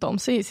ha runt om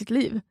sig i sitt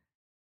liv.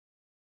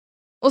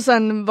 Och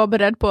sen vara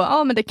beredd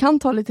på, men det kan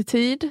ta lite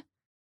tid.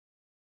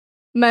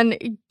 Men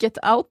get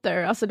out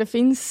there, alltså det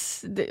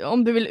finns,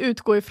 om du vill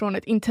utgå ifrån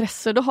ett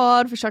intresse du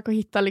har, försök att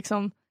hitta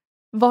liksom,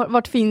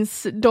 vart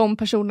finns de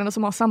personerna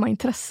som har samma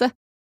intresse?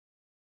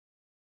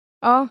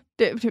 Ja,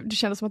 det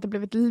kändes som att det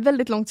blev ett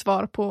väldigt långt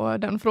svar på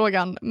den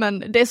frågan,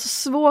 men det är så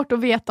svårt att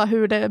veta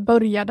hur det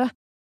började.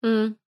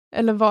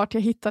 Eller vart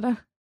jag hittade.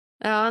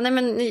 Ja, nej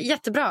men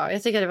jättebra,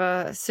 jag tycker det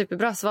var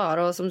superbra svar,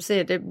 och som du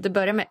säger, det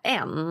börjar med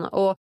en,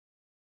 och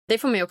det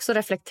får mig också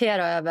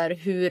reflektera över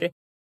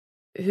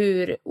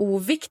hur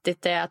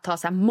oviktigt det är att ha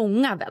så här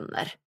många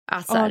vänner.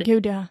 Alltså,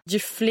 Gud, ja. Ju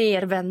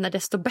fler vänner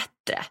desto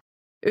bättre.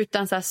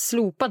 Utan så här,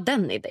 slopa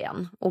den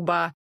idén. Och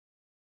bara,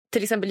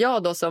 till exempel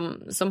jag då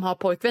som har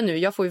pojkvän nu,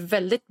 jag får ju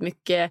väldigt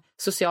mycket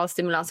social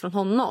stimulans från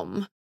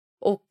honom.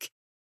 Och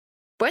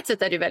på ett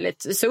sätt är det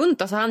väldigt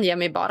sunt. Alltså han ger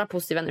mig bara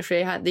positiv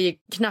energi. Det är ju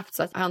knappt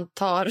så att han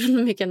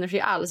tar mycket energi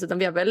alls, utan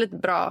vi har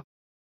väldigt bra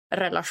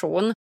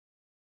relation.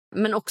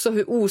 Men också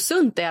hur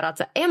osunt det är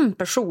att en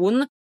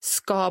person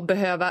ska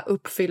behöva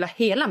uppfylla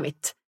hela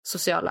mitt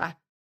sociala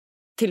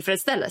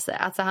tillfredsställelse.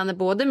 Alltså han är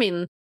både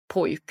min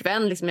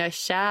pojkvän, liksom jag är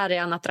kär,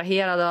 jag är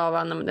attraherad av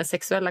honom, den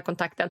sexuella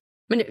kontakten.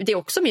 Men det är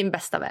också min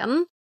bästa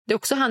vän. Det är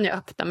också han jag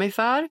öppnar mig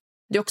för.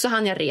 Det är också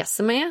han jag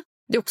reser med.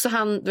 Det är också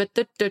han, du vet,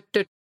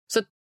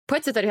 Så på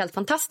ett sätt är det helt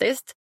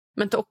fantastiskt.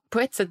 Men på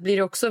ett sätt blir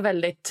det också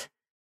väldigt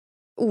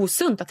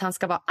osunt att han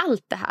ska vara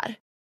allt det här.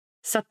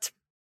 Så att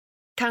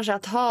kanske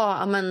att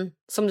ha,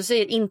 som du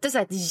säger, inte så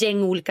ett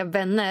gäng olika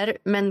vänner,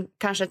 men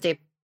kanske typ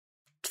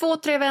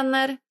 2-3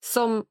 vänner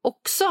som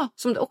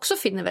du också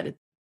finner väldigt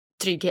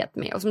trygghet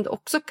med, och som du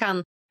också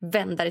kan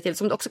vända dig till,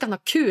 som du också kan ha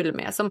kul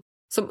med,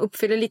 som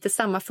uppfyller lite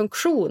samma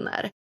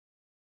funktioner.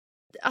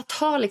 Att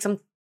ha liksom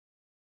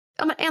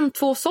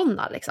 1-2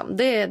 sådana liksom,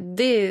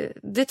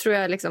 det tror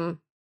jag liksom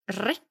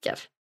räcker.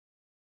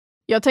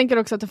 Jag tänker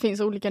också att det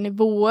finns olika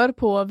nivåer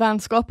på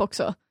vänskap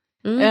också.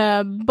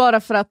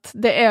 Bara för att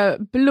det är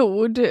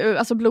blod,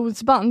 alltså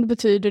blodsband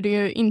betyder det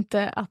ju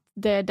inte att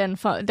det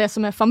är det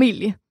som är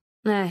familj.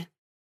 Nej.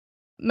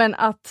 Men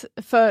att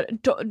för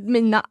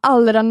mina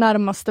allra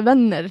närmaste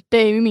vänner, det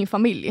är ju min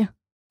familj.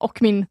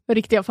 Och min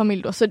riktiga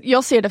familj då. Så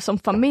jag ser det som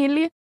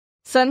familj,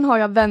 sen har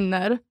jag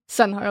vänner,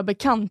 sen har jag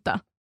bekanta.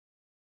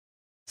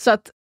 Så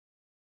att,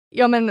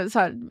 ja men så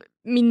här,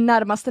 min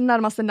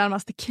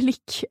närmaste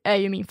klick är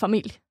ju min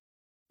familj.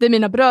 Det är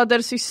mina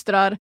bröder,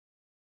 systrar,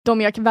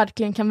 de jag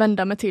verkligen kan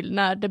vända mig till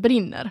när det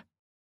brinner.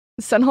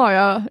 Sen har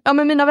jag, ja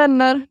men mina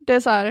vänner, det är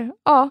så här,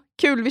 ja,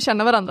 kul, vi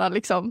känner varandra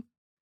liksom.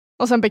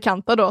 Och sen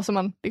bekanta då som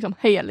man liksom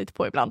hejar lite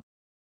på ibland.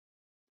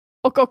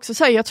 Och också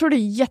så här, jag tror det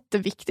är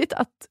jätteviktigt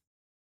att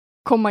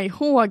komma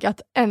ihåg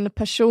att en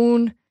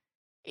person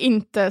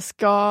inte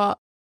ska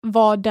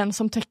vara den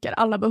som täcker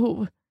alla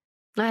behov.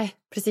 Nej,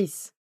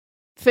 precis.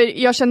 För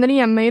jag känner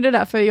igen mig i det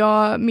där,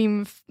 för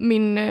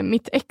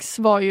mitt ex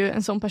var ju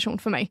en sån person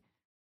för mig.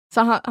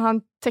 Så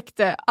han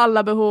täckte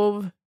alla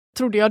behov,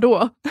 trodde jag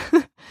då.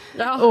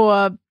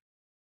 Ja.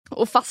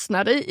 och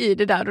fastnade i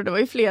det där, och det var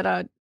ju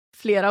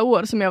flera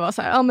år som jag var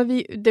så här, ja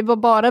men det var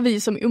bara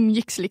vi som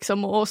umgicks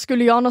liksom, och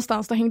skulle jag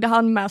någonstans då hängde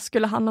han med,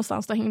 skulle han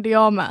någonstans då hängde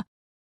jag med.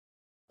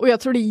 Och jag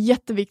tror det är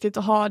jätteviktigt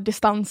att ha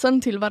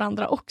distansen till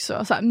varandra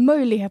också, så här,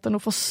 möjligheten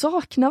att få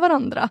sakna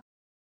varandra.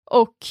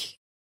 Och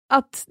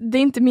att det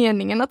är inte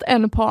meningen att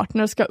en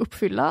partner ska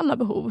uppfylla alla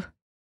behov.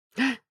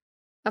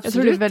 Absolut, jag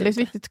tror det är väldigt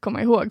viktigt att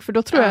komma ihåg, för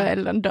då tror jag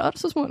Ellen dör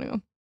så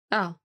småningom.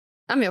 Ja,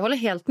 men jag håller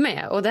helt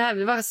med. Och det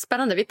här var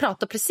spännande, vi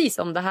pratade precis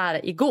om det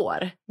här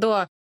igår.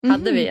 Då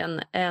hade vi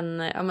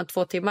en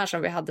 2 timmar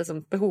som vi hade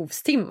som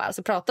behovstimmar.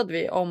 Så pratade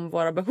vi om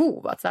våra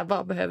behov, att så här,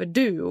 vad behöver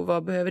du och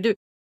vad behöver du?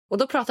 Och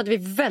då pratade vi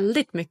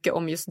väldigt mycket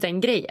om just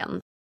den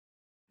grejen.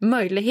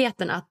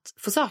 Möjligheten att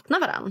få sakna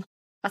varandra.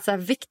 Att så här,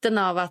 vikten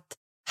av att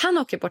han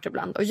åker bort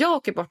ibland och jag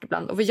åker bort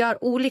ibland och vi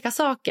gör olika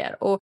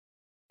saker. Och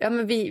ja,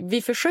 men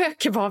vi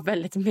försöker vara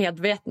väldigt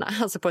medvetna,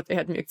 alltså på ett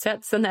ödmjukt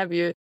sätt. Sen är vi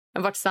ju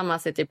varit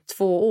tillsammans i typ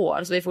 2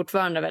 år, så vi är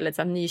fortfarande väldigt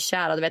så här,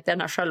 nykära. Du vet,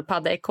 den här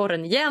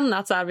sköldpaddeekorren igen,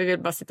 att så här, vi vill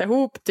bara sitta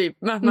ihop typ.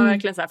 Men man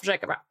verkligen så här,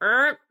 försöker bara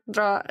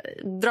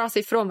dra sig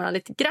ifrån varandra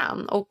lite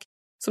grann. Och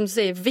som du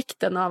säger,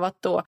 vikten av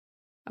att då,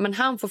 ja, men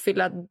han får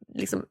fylla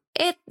liksom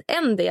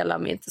en del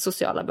av mitt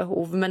sociala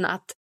behov, men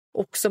att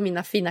också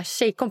mina fina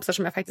tjejkompisar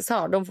som jag faktiskt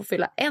har, de får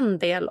fylla en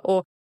del.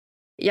 Och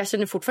jag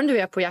känner fortfarande hur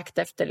jag är på jakt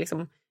efter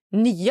liksom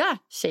nya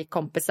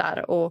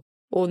tjejkompisar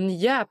och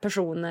nya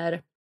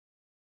personer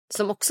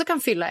som också kan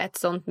fylla ett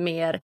sånt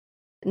mer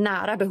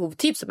nära behov,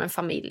 typ som en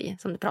familj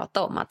som du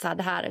pratade om, att så här,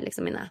 det här är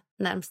liksom mina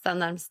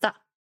närmsta.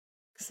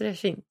 Så det är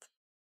fint.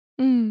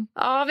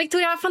 Ja,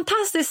 Victoria,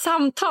 fantastiskt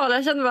samtal.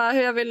 Jag känner bara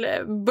hur jag vill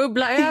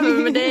bubbla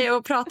över med dig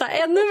och prata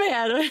ännu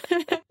mer.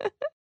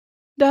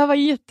 Det här var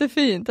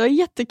jättefint, det var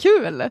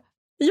jättekul.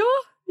 Ja,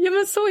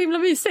 men så himla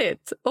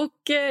mysigt. Och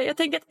jag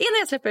tänker att innan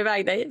jag släpper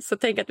iväg dig så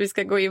tänker jag att vi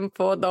ska gå in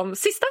på de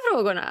sista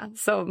frågorna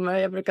som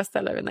jag brukar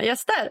ställa mina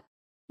gäster.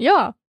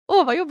 Ja,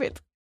 vad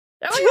jobbigt.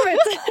 Ja, vad jobbigt.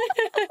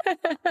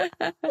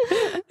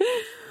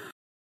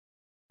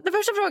 Den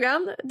första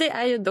frågan, det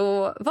är ju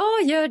då,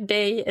 vad gör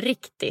dig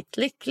riktigt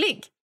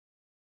lycklig?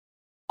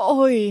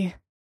 Oj.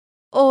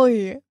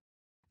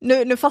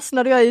 Nu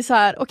fastnade jag i så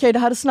här, okej, det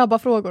här är snabba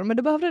frågor, men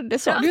det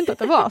sa du ju inte att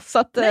det var. Så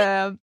att,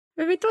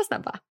 vi vill inte vara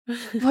snabba.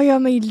 Vad gör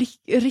mig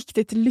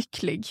riktigt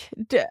lycklig?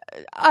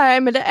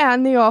 Men det är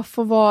när jag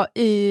får vara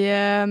i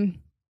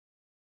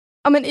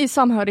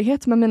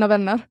samhörighet med mina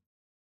vänner.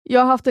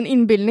 Jag har haft en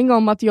inbildning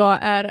om att jag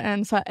är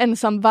en så här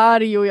ensam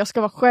varg och jag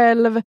ska vara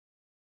själv.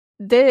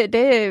 Det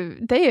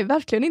är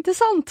verkligen inte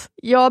sant.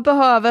 Jag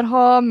behöver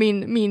ha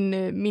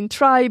min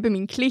tribe,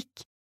 min klick.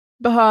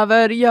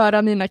 Behöver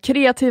göra mina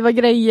kreativa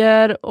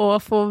grejer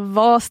och få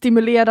vara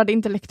stimulerad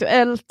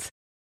intellektuellt.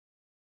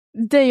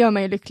 Det gör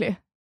mig lycklig.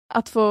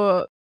 Att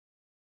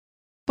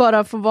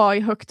bara få vara i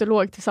högt och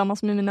lågt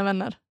tillsammans med mina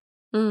vänner.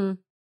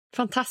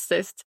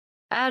 Fantastiskt.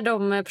 Är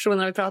de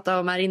personer vi pratade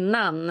om här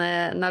innan,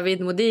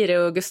 Navid Modiri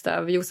och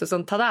Gustav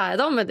Josefsson Tada, är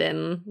de med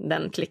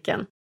den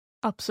klicken?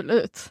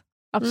 Absolut.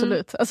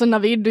 Alltså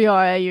Navid och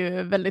jag är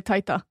ju väldigt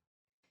tajta.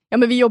 Ja,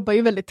 men vi jobbar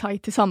ju väldigt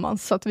tajt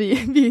tillsammans, så att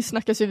vi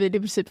snackas ju vid i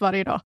princip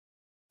varje dag.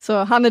 Så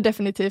han är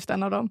definitivt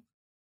en av dem.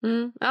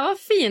 Ja, vad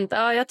fint.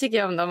 Ja, jag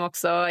tycker om dem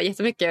också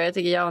jättemycket. Jag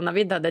tycker jag och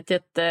Navid hade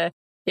ett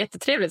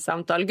jättetrevligt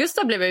samtal.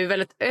 Gustav blev ju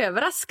väldigt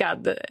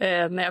överraskad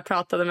när jag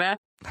pratade med.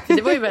 För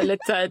det var ju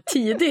väldigt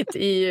tidigt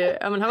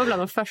han var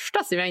bland de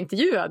första som jag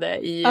intervjuade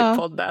i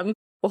podden.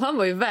 Och han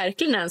var ju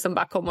verkligen en som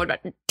bara kom och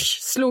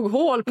slog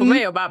hål på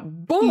mig och bara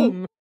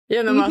boom!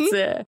 Genom att,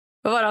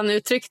 vad var han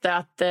uttryckte,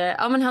 att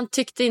men han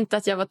tyckte inte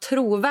att jag var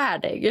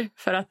trovärdig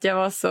för att jag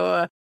var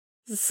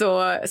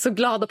så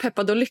glad och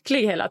peppad och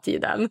lycklig hela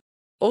tiden.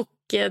 Och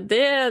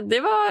det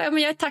var,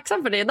 jag är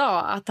tacksam för det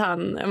idag, att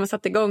han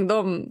satte igång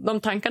de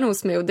tankarna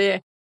hos mig. Och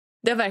det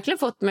har verkligen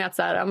fått mig att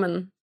så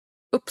här,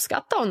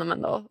 uppskatta honom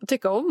ändå. Och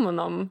tycka om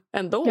honom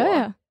ändå.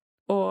 Ja.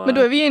 Men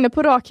då är vi inne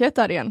på rakhet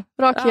där igen.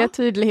 Rakhet,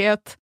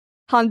 tydlighet.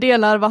 Han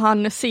delar vad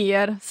han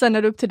ser. Sen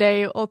är det upp till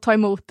dig att ta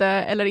emot det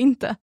eller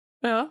inte.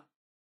 Ja.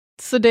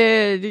 Så det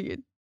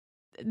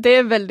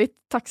är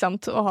väldigt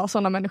tacksamt att ha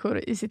sådana människor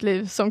i sitt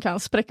liv som kan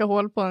spräcka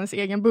hål på ens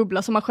egen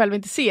bubbla som man själv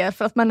inte ser,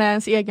 för att man är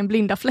ens egen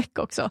blinda fläck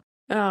också.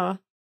 Ja,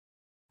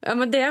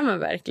 men det är man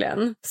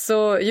verkligen.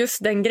 Så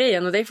just den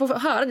grejen, och det får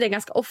höra det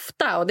ganska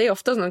ofta, och det är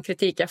ofta någon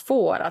kritik jag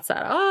får, att så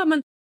här,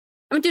 men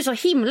du är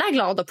så himla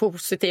glad och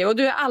positiv och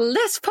du är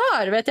alldeles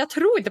för, jag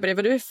tror inte på det,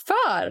 för du är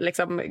för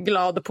liksom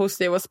glad och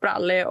positiv och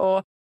sprallig,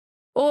 och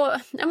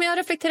men jag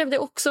reflekterar över det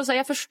också, så här,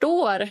 jag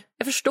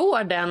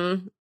förstår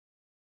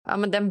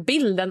den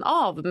bilden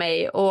av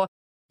mig, och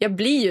jag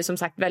blir ju som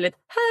sagt väldigt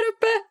här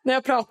uppe när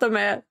jag pratar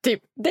med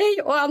typ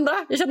dig och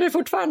andra. Jag känner mig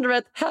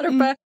fortfarande här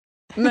uppe.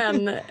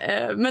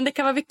 Men det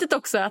kan vara viktigt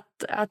också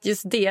att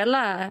just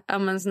dela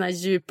såna här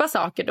djupa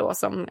saker då,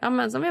 som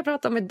vi har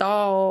pratat om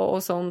idag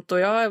och sånt, och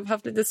jag har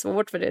haft lite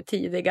svårt för det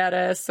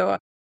tidigare, så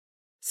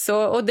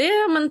och det,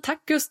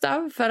 tack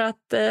Gustav för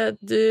att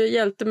du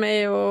hjälpte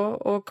mig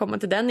att komma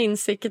till den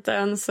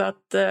insikten, så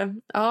att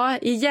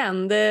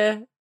igen,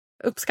 det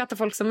uppskattar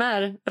folk som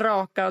är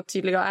raka och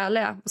tydliga och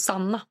ärliga och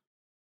sanna.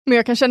 Men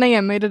jag kan känna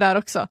igen mig i det där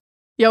också.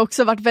 Jag har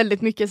också varit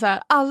väldigt mycket så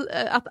här,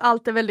 att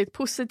allt är väldigt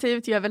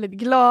positivt, jag är väldigt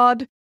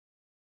glad.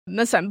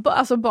 Men sen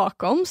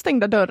bakom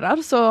stängda dörrar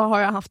så har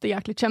jag haft det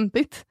jäkligt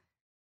kämpigt.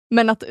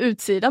 Men att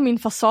utsida, min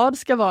fasad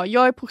ska vara,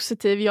 jag är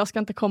positiv, jag ska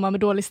inte komma med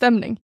dålig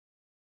stämning.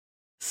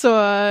 Så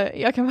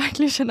jag kan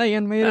verkligen känna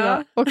igen mig i det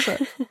där också.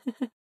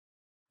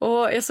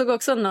 Och jag såg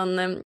också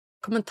någon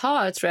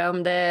kommentar, tror jag,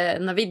 om det är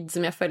Navid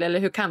som jag följer, eller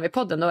Hur kan vi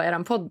podden då, är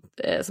en podd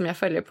som jag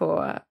följer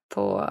på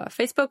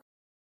Facebook.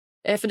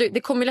 För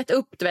det kommer ju lätt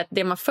upp, du vet,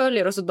 det man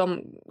följer, och så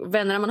de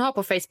vänner man har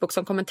på Facebook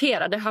som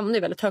kommenterar, det hamnar ju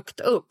väldigt högt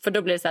upp, för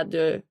då blir det så att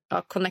du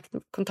har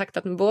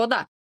kontaktat med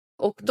båda.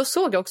 Och då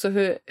såg jag också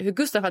hur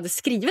Gustav hade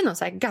skrivit någon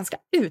så här ganska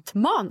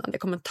utmanande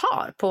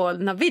kommentar på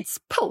Navids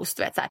post,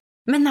 vet, så här,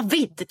 men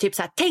Navid, typ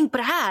så här, tänk på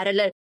det här,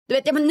 eller du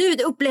vet, men nu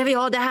upplever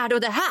jag det här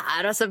och det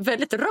här, alltså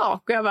väldigt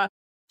rak, och jag bara,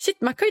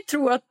 shit, man kan ju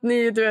tro att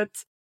ni, du vet,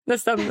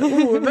 nästan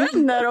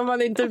ovänner om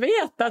man inte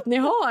vet att ni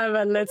har en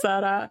väldigt så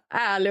här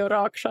ärlig och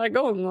rak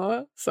jargong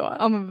och så.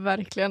 Ja, men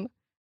verkligen.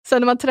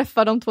 Sen när man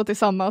träffar de två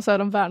tillsammans så är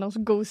de världens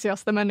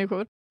gosigaste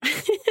människor.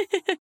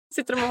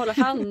 Sitter de och håller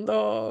hand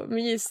och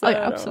myser?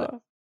 Ja, absolut.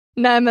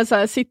 Nej, men så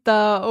här,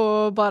 sitta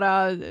och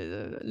bara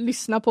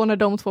lyssna på när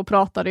de två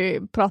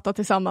pratar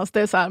tillsammans.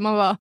 Det är så här, man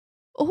bara,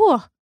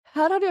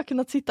 här hade jag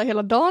kunnat sitta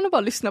hela dagen och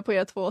bara lyssna på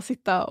er två och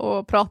sitta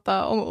och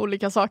prata om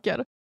olika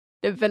saker.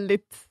 Det är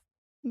väldigt,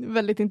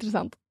 väldigt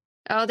intressant.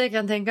 Ja, det kan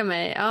jag tänka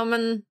mig. Ja,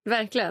 men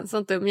verkligen.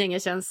 Sånt umgänge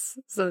känns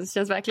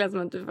verkligen som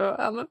att du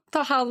får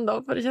ta hand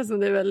om. För det känns som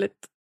det är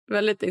väldigt,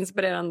 väldigt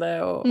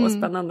inspirerande och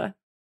spännande.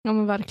 Ja,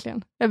 men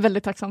verkligen. Jag är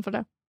väldigt tacksam för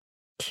det.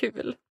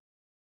 Kul.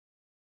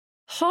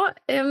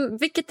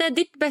 Vilket är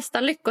ditt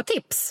bästa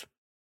lyckotips?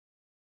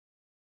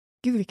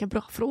 Gud, vilka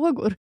bra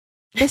frågor.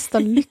 Bästa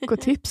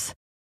lyckotips?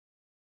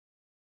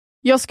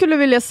 Jag skulle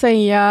vilja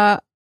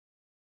säga...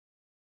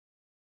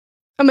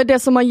 Ja, men det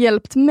som har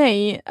hjälpt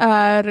mig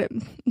är,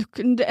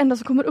 det enda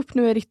som kommer upp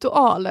nu är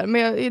ritualer,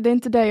 men det är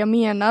inte det jag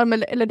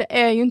menar, eller det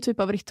är ju en typ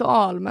av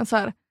ritual, men så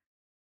här,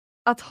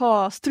 att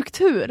ha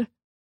struktur.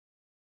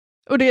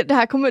 Och det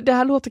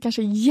här låter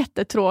kanske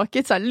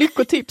jättetråkigt, så här,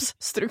 lyckotips,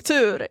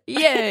 struktur,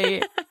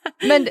 yay!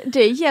 Men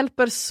det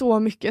hjälper så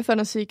mycket för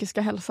den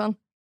psykiska hälsan.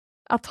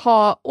 Att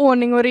ha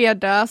ordning och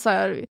reda, så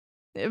här,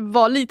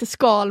 vara lite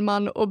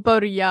skalman och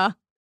börja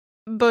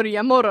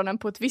morgonen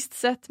på ett visst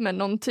sätt med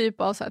någon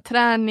typ av så här,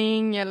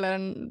 träning,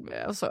 eller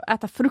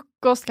äta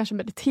frukost, kanske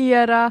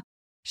meditera,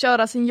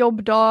 köra sin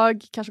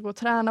jobbdag, kanske gå och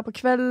träna på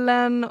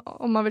kvällen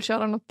om man vill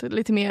köra något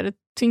lite mer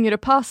tyngre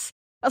pass.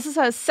 Alltså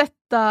så här,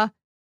 sätta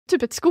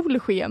typ ett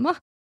skolschema.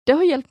 Det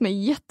har hjälpt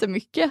mig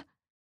jättemycket.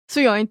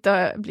 Så jag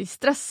inte blir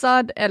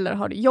stressad eller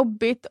har det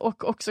jobbigt,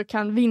 och också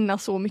kan vinna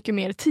så mycket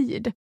mer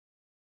tid.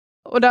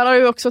 Och där har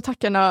jag också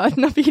tackat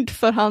Navid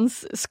för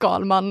hans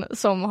Skalman,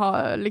 som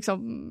har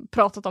liksom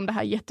pratat om det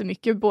här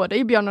jättemycket, både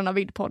i Björn och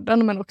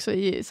Navid-podden, men också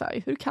i så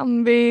här, Hur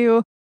kan vi?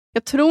 Och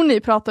jag tror ni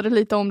pratade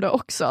lite om det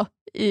också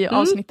i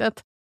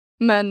avsnittet.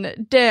 Men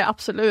det är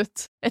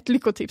absolut ett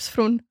lyckotips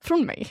från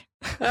mig.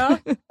 Ja,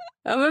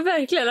 men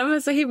verkligen, det är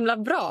så himla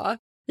bra.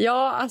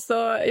 Ja, alltså,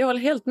 jag håller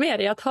helt med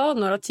dig, att ha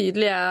några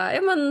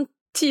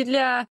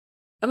tydliga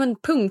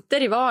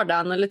punkter i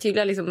vardagen, eller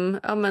tydliga liksom,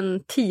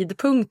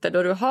 tidpunkter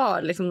då du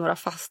har liksom några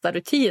fasta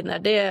rutiner.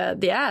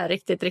 Det är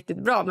riktigt,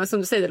 riktigt bra. Men som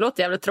du säger, det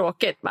låter jävligt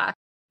tråkigt. Bara,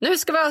 nu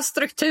ska vi ha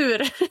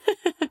struktur.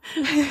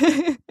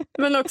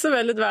 Men också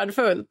väldigt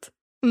värdefullt.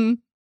 Mm.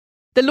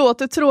 Det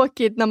låter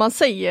tråkigt när man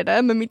säger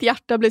det, men mitt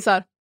hjärta blir så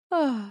här.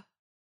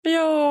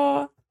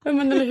 Ja,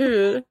 men eller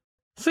hur?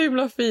 Så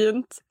himla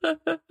fint.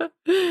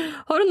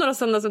 Har du några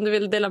sådana som du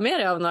vill dela med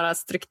dig av, några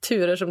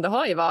strukturer som du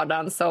har i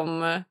vardagen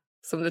som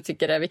du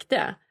tycker är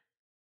viktiga?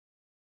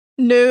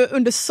 Nu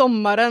under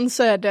sommaren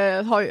så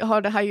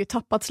har det här ju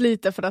tappats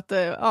lite, för att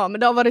men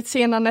det har varit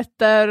sena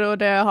nätter och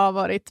det har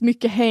varit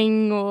mycket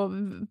häng och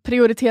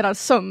prioriterad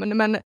sömn.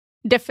 Men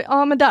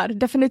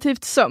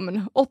definitivt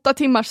sömn. 8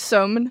 timmars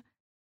sömn.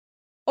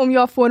 Om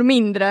jag får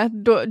mindre,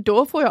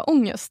 då får jag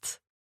ångest.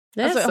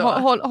 Det är alltså,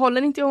 så.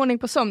 Håller inte i ordning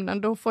på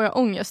sömnen, då får jag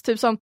ångest. Typ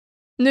som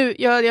nu,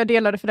 jag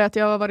delade för det att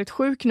jag har varit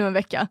sjuk nu en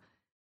vecka.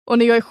 Och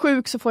när jag är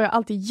sjuk så får jag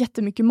alltid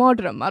jättemycket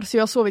mardrömmar. Så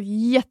jag har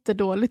sovit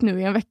jättedåligt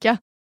nu i en vecka.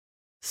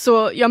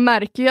 Så jag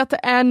märker ju att det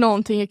är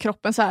någonting i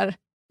kroppen så här.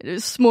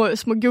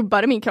 Små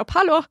gubbar i min kropp.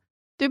 Hallå,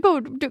 du gå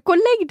och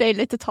lägg dig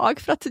lite tag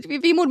för att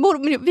vi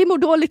mår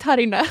dåligt här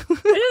inne.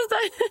 Just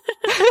det.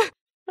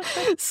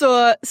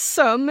 Så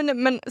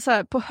sömn, men så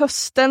här, på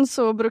hösten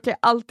så brukar jag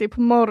alltid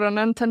på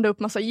morgonen tända upp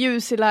massa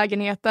ljus i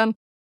lägenheten.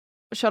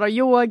 Och köra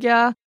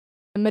yoga,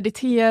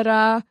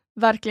 meditera,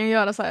 verkligen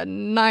göra så här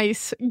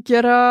nice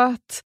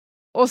gröt.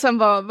 Och sen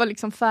var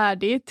liksom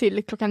färdig till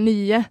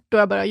 9:00 då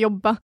jag började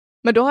jobba.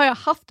 Men då har jag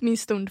haft min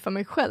stund för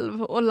mig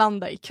själv och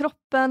landa i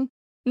kroppen.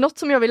 Något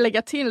som jag vill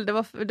lägga till, det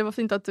var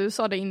fint att du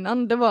sa det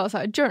innan, det var så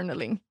här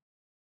journaling.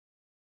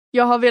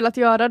 Jag har velat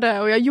göra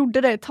det och jag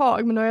gjorde det ett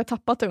tag, men då har jag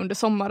tappat det under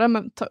sommaren.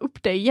 Men ta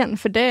upp det igen,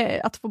 för det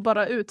är att få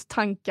bara ut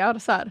tankar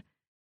så här.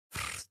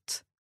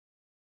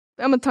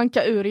 Ja, men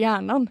tanka ur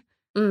hjärnan.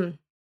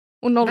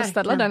 Och nollställa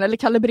verkligen. den, eller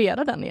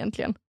kalibrera den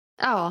egentligen.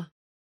 Ja,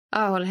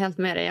 jag håller helt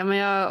med dig. Ja, men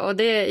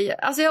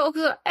jag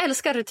också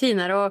älskar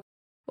rutiner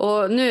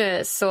och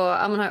nu så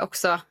har jag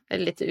också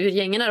lite ur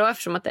gängerna då,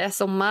 eftersom att det är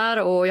sommar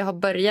och jag har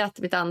börjat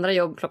mitt andra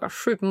jobb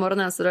 7:00 på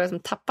morgonen, så då har jag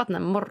liksom tappat den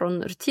här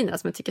morgonrutinerna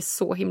som jag tycker är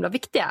så himla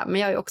viktiga. Men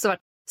jag har ju också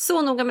varit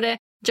så noga med det.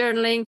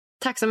 Journaling,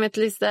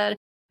 tacksamhetslistor,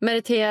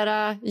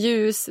 meditera,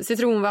 ljus,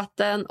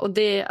 citronvatten, och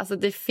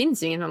det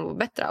finns ju inget man mår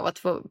bättre av att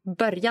få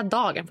börja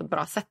dagen på ett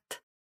bra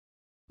sätt.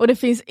 Och det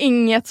finns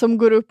inget som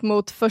går upp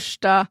mot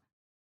första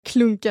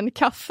klunken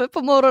kaffe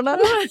på morgonen.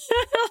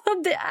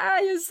 Det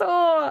är ju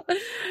så!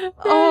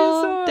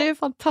 Det är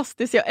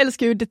fantastiskt. Jag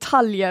älskar ju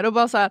detaljer och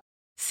bara så här,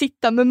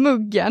 sitta med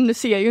muggen. Nu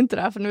ser jag ju inte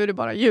det här för nu är det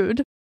bara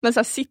ljud. Men så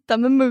här, sitta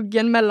med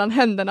muggen mellan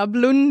händerna,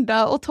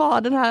 blunda och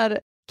ta den här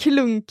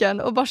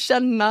klunken och bara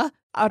känna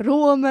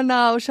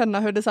aromerna och känna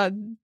hur det så här,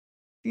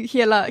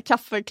 hela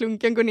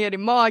kaffeklunken går ner i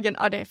magen.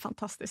 Ja, det är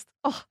fantastiskt.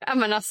 Ja,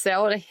 men alltså, jag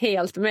håller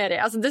helt med dig.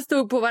 Alltså, det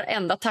stod på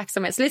varenda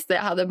tacksamhetslista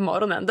jag hade på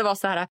morgonen. Det var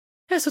så här: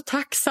 jag är så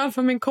tacksam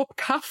för min kopp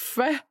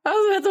kaffe.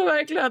 Alltså, jag tror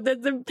verkligen att det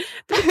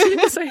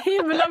betyder så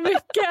himla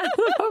mycket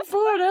att man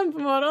får den på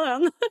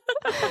morgonen.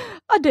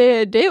 Ja,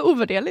 det är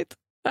ovärderligt.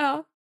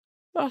 Ja,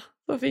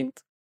 så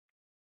fint.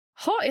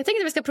 Jag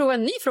tänkte att vi ska prova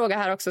en ny fråga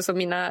här också, som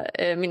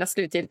mina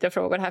slutgiltiga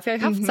frågor här. För jag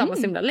har haft samma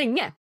så himla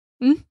länge.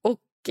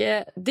 Och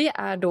det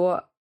är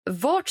då: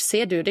 vart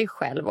ser du dig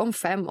själv om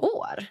 5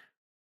 år?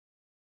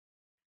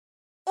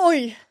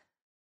 Oj!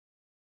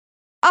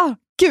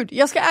 Gud,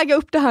 jag ska äga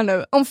upp det här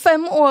nu. Om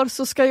 5 år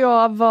så ska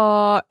jag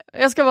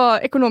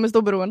vara ekonomiskt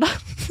oberoende.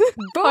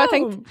 Har jag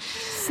tänkt.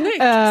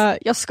 Snyggt!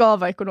 Jag ska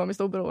vara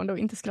ekonomiskt oberoende och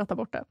inte skratta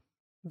bort det.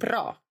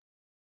 Bra.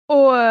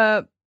 Och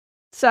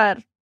så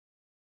här,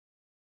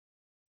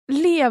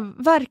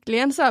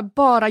 verkligen så här,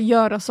 bara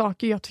göra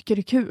saker jag tycker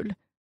är kul.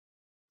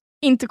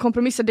 Inte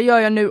kompromissa, det gör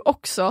jag nu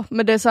också.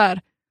 Men det är så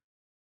här,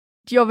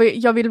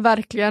 jag vill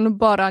verkligen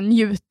bara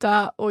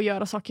njuta och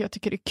göra saker jag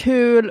tycker är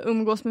kul.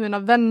 Umgås med mina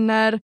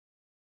vänner.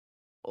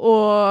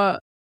 Och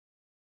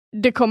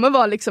det kommer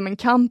vara liksom en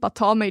kamp att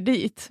ta mig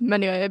dit.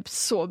 Men jag är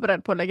så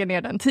beredd på att lägga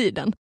ner den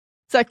tiden.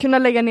 Så att kunna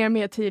lägga ner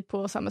mer tid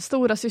på så här, med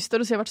stora syster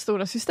och se vart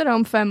stora syster är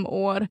om 5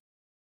 år.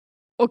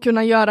 Och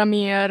kunna göra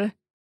mer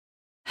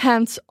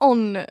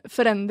hands-on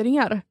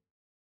förändringar.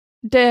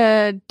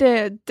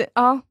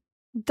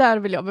 Där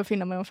vill jag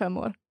befinna mig om 5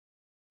 år.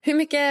 Hur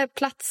mycket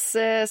plats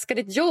ska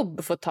ditt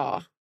jobb få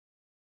ta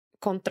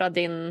kontra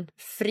din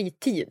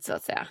fritid, så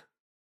att säga?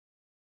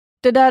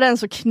 Det där är en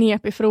så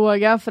knepig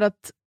fråga, för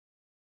att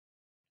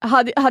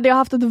hade jag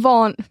haft ett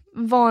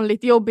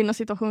vanligt jobb inom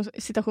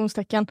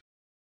citationstecken,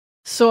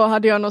 så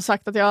hade jag nog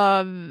sagt att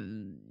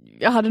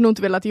jag hade nog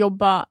inte velat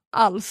jobba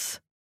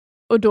alls.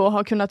 Och då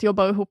har kunnat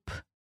jobba ihop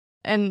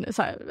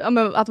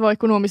att vara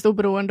ekonomiskt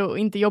oberoende och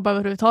inte jobba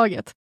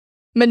överhuvudtaget.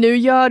 Men nu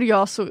gör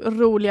jag så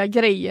roliga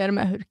grejer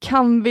med Hur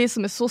kan vi,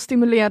 som är så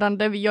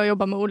stimulerande. Jag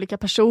jobbar med olika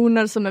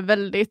personer som är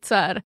väldigt så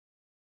här,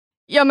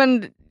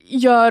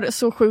 gör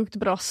så sjukt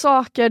bra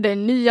saker. Det är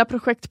nya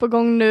projekt på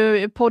gång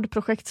nu,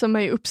 poddprojekt som är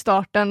i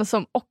uppstarten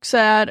som också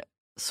är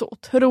så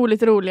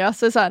otroligt roliga.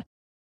 Så här,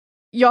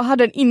 jag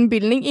hade en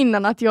inbildning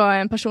innan att jag är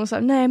en person så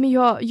här, nej men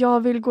jag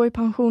vill gå i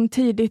pension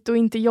tidigt och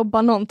inte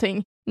jobba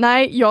någonting.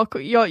 Nej,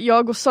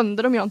 jag går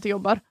sönder om jag inte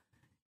jobbar.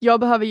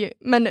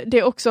 Men det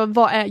är också,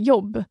 vad är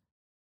jobb?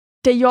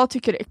 Det jag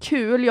tycker är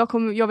kul,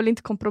 jag vill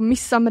inte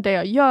kompromissa med det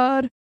jag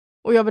gör.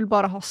 Och jag vill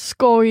bara ha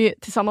skoj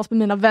tillsammans med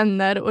mina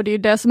vänner. Och det är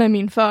det som är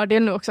min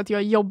fördel nu också, att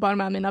jag jobbar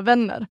med mina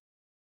vänner.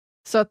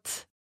 Så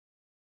att,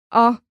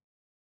 ja.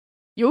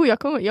 Jo, jag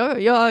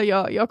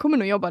kommer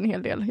nog jobba en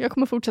hel del. Jag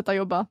kommer fortsätta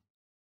jobba.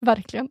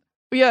 Verkligen.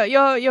 Och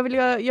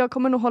jag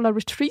kommer nog hålla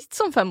retreats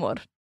om 5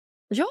 år.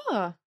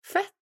 Ja,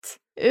 fett.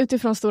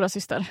 Utifrån stora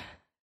syster.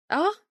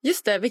 Ja,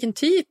 just det. Vilken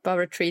typ av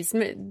retreats?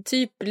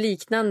 Typ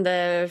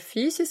liknande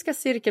fysiska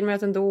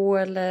cirkelmöten då,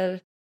 eller?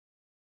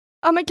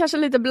 Ja, men kanske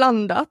lite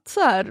blandat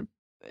så här.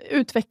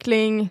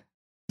 Utveckling,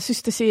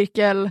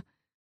 systercirkel.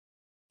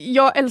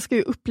 Jag älskar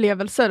ju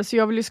upplevelser, så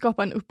jag vill ju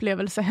skapa en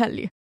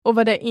upplevelsehelg. Och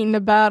vad det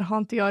innebär har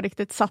inte jag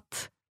riktigt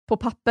satt på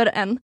papper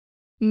än.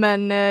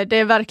 Men det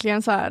är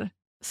verkligen så här,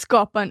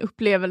 skapa en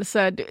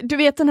upplevelse. Du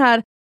vet den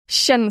här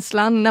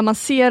känslan när man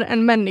ser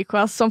en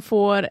människa som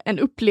får en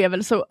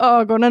upplevelse och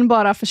ögonen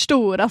bara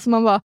förstoras.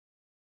 Man bara,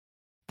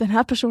 den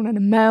här personen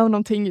är med om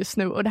någonting just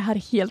nu och det här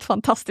är helt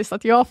fantastiskt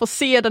att jag får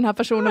se den här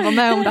personen vara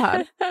med om det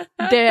här.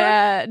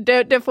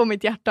 Det får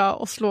mitt hjärta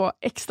att slå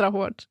extra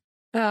hårt.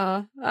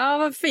 Ja,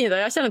 vad fint.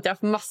 Jag känner att jag har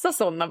haft massa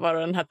sådana bara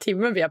den här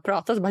timmen vi har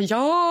pratat. Så bara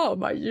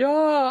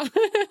ja.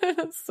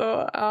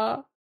 Så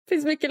ja, det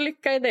finns mycket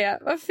lycka i det.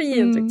 Vad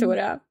fint,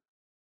 Victoria.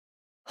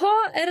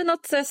 Är det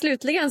något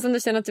slutligen som du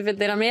känner att du vill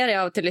dela med dig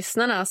av till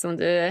lyssnarna som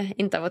du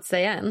inte har fått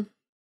säga än?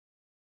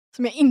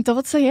 Som jag inte har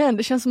fått säga än.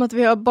 Det känns som att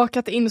vi har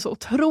bakat in så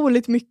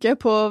otroligt mycket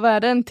på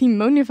en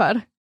timme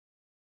ungefär.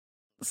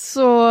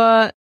 Så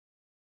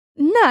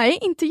nej,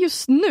 inte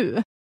just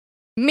nu.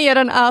 Mer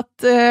än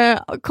att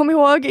kom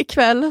ihåg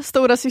ikväll,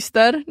 Stora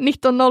Syster,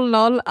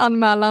 19.00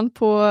 anmälan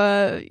på,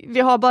 vi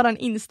har bara en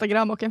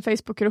Instagram och en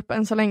Facebookgrupp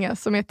än så länge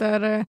som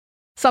heter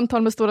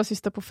Samtal med Stora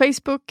Syster på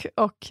Facebook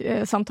och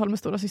Samtal med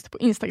Stora Syster på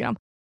Instagram.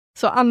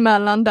 Så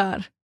anmälan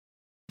där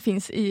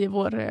finns i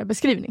vår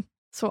beskrivning.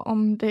 Så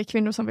om det är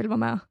kvinnor som vill vara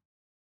med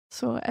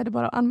så är det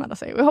bara att anmäla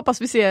sig. Och jag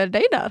hoppas vi ser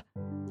dig där.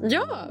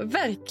 Ja,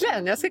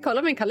 verkligen. Jag ska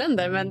kolla min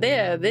kalender, men det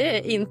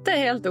är inte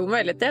helt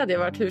omöjligt. Det hade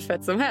varit hur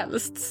fett som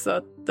helst. Så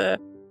att,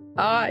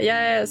 ja, jag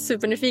är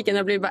supernyfiken.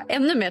 Jag blir bara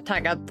ännu mer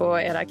taggad på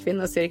era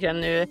kvinnocirklar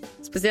nu.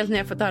 Speciellt när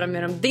jag får höra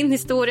mer om din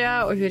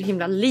historia och hur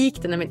himla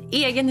lik den är min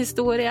egen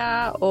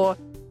historia. Och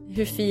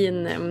hur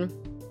fin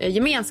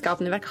gemenskap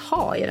ni verkar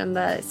ha i den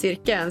där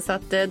cirkeln. Så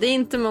att det är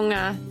inte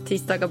många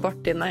tisdagar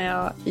bort innan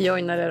jag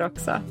joinar er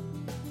också.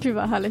 Gud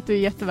vad härligt, du är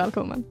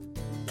jättevälkommen.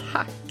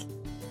 Tack.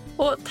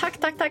 Och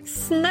tack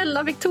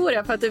snälla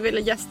Victoria för att du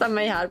ville gästa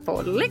mig här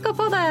på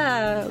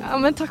Lyckopodden. Ja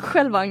men tack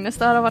själv Agnes,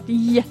 det här har varit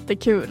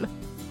jättekul.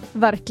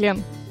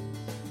 Verkligen.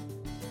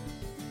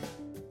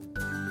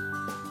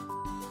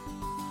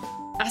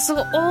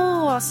 Alltså,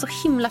 så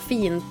himla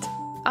fint.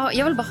 Ja,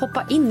 jag vill bara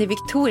hoppa in i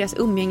Victorias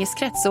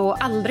umgängeskrets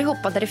och aldrig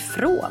hoppa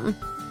därifrån.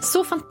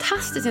 Så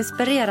fantastiskt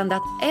inspirerande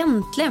att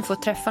äntligen få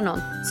träffa någon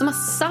som har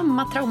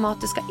samma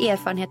traumatiska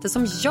erfarenheter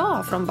som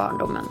jag från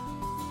barndomen.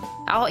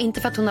 Ja,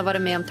 inte för att hon har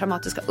varit med om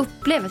traumatiska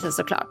upplevelser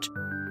såklart.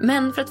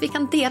 Men för att vi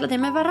kan dela det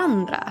med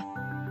varandra.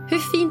 Hur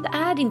fint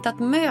är det inte att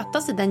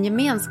mötas i den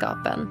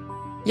gemenskapen?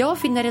 Jag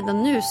finner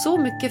redan nu så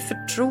mycket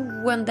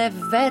förtroende,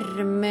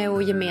 värme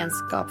och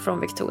gemenskap från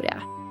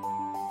Victoria.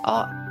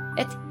 Ja,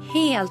 ett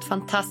helt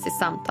fantastiskt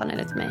samtal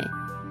enligt mig.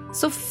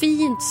 Så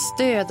fint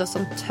stöd och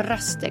som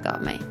tröst det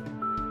gav mig.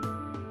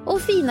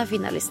 Och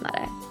fina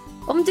lyssnare.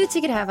 Om du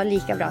tycker det här var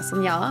lika bra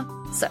som jag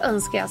så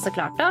önskar jag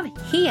såklart av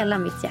hela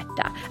mitt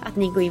hjärta att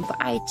ni går in på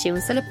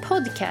iTunes eller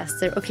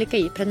Podcaster och klickar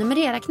i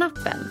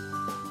prenumerera-knappen.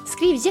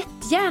 Skriv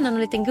jättegärna en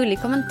liten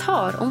gullig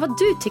kommentar om vad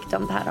du tyckte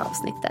om det här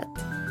avsnittet.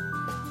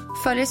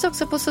 Följ oss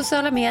också på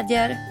sociala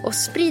medier och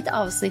sprid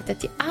avsnittet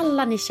till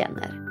alla ni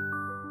känner.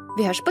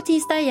 Vi hörs på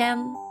tisdag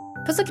igen.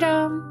 Puss och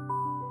kram!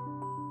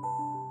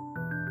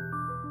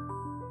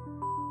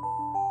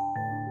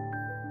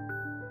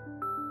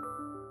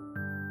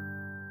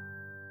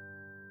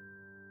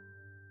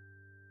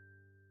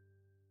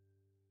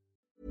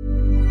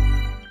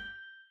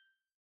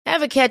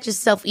 Ever catch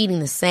yourself eating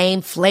the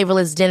same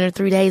flavorless dinner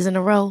 3 days in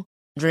a row?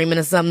 Dreaming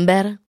of something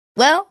better?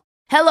 Well,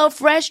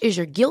 HelloFresh is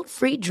your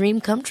guilt-free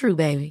dream come true,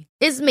 baby.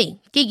 It's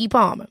me, Keke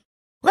Palmer.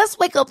 Let's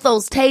wake up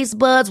those taste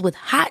buds with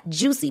hot,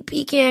 juicy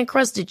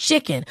pecan-crusted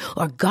chicken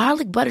or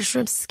garlic butter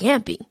shrimp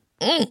scampi.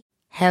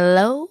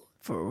 Hello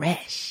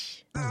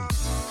Fresh.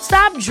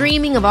 Stop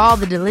dreaming of all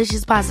the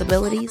delicious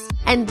possibilities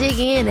and dig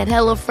in at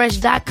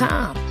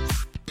HelloFresh.com.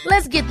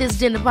 Let's get this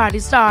dinner party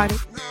started.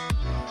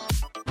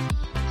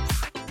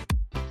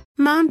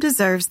 Mom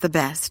deserves the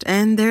best,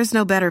 and there's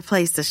no better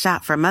place to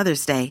shop for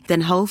Mother's Day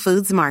than Whole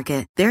Foods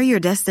Market. They're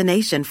your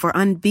destination for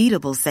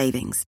unbeatable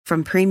savings,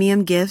 from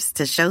premium gifts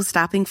to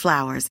show-stopping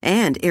flowers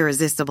and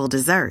irresistible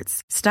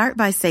desserts. Start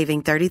by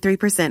saving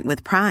 33%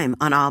 with Prime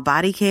on all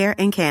body care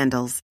and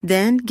candles.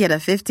 Then get a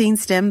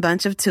 15-stem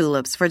bunch of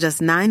tulips for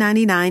just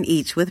 $9.99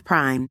 each with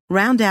Prime.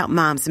 Round out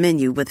Mom's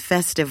menu with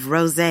festive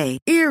rosé,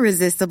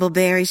 irresistible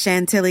berry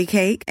chantilly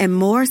cake, and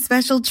more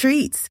special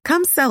treats.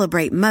 Come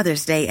celebrate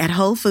Mother's Day at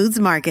Whole Foods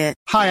Market.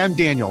 Hi, I'm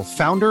Daniel,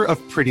 founder of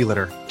Pretty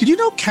Litter. Did you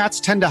know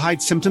cats tend to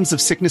hide symptoms of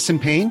sickness and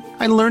pain?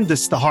 I learned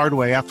this the hard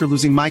way after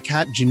losing my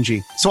cat,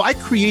 Gingy. So I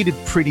created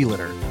Pretty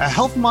Litter, a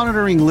health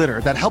monitoring litter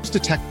that helps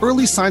detect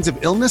early signs of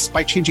illness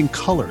by changing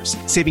colors,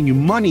 saving you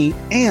money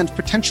and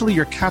potentially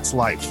your cat's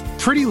life.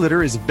 Pretty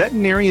Litter is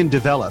veterinarian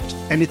developed,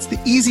 and it's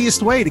the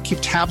easiest way to keep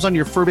tabs on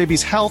your fur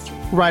baby's health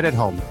right at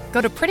home.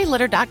 Go to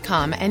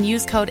prettylitter.com and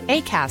use code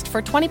ACAST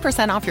for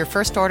 20% off your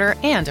first order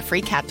and a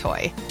free cat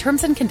toy.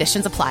 Terms and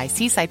conditions apply.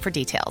 See site for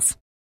details.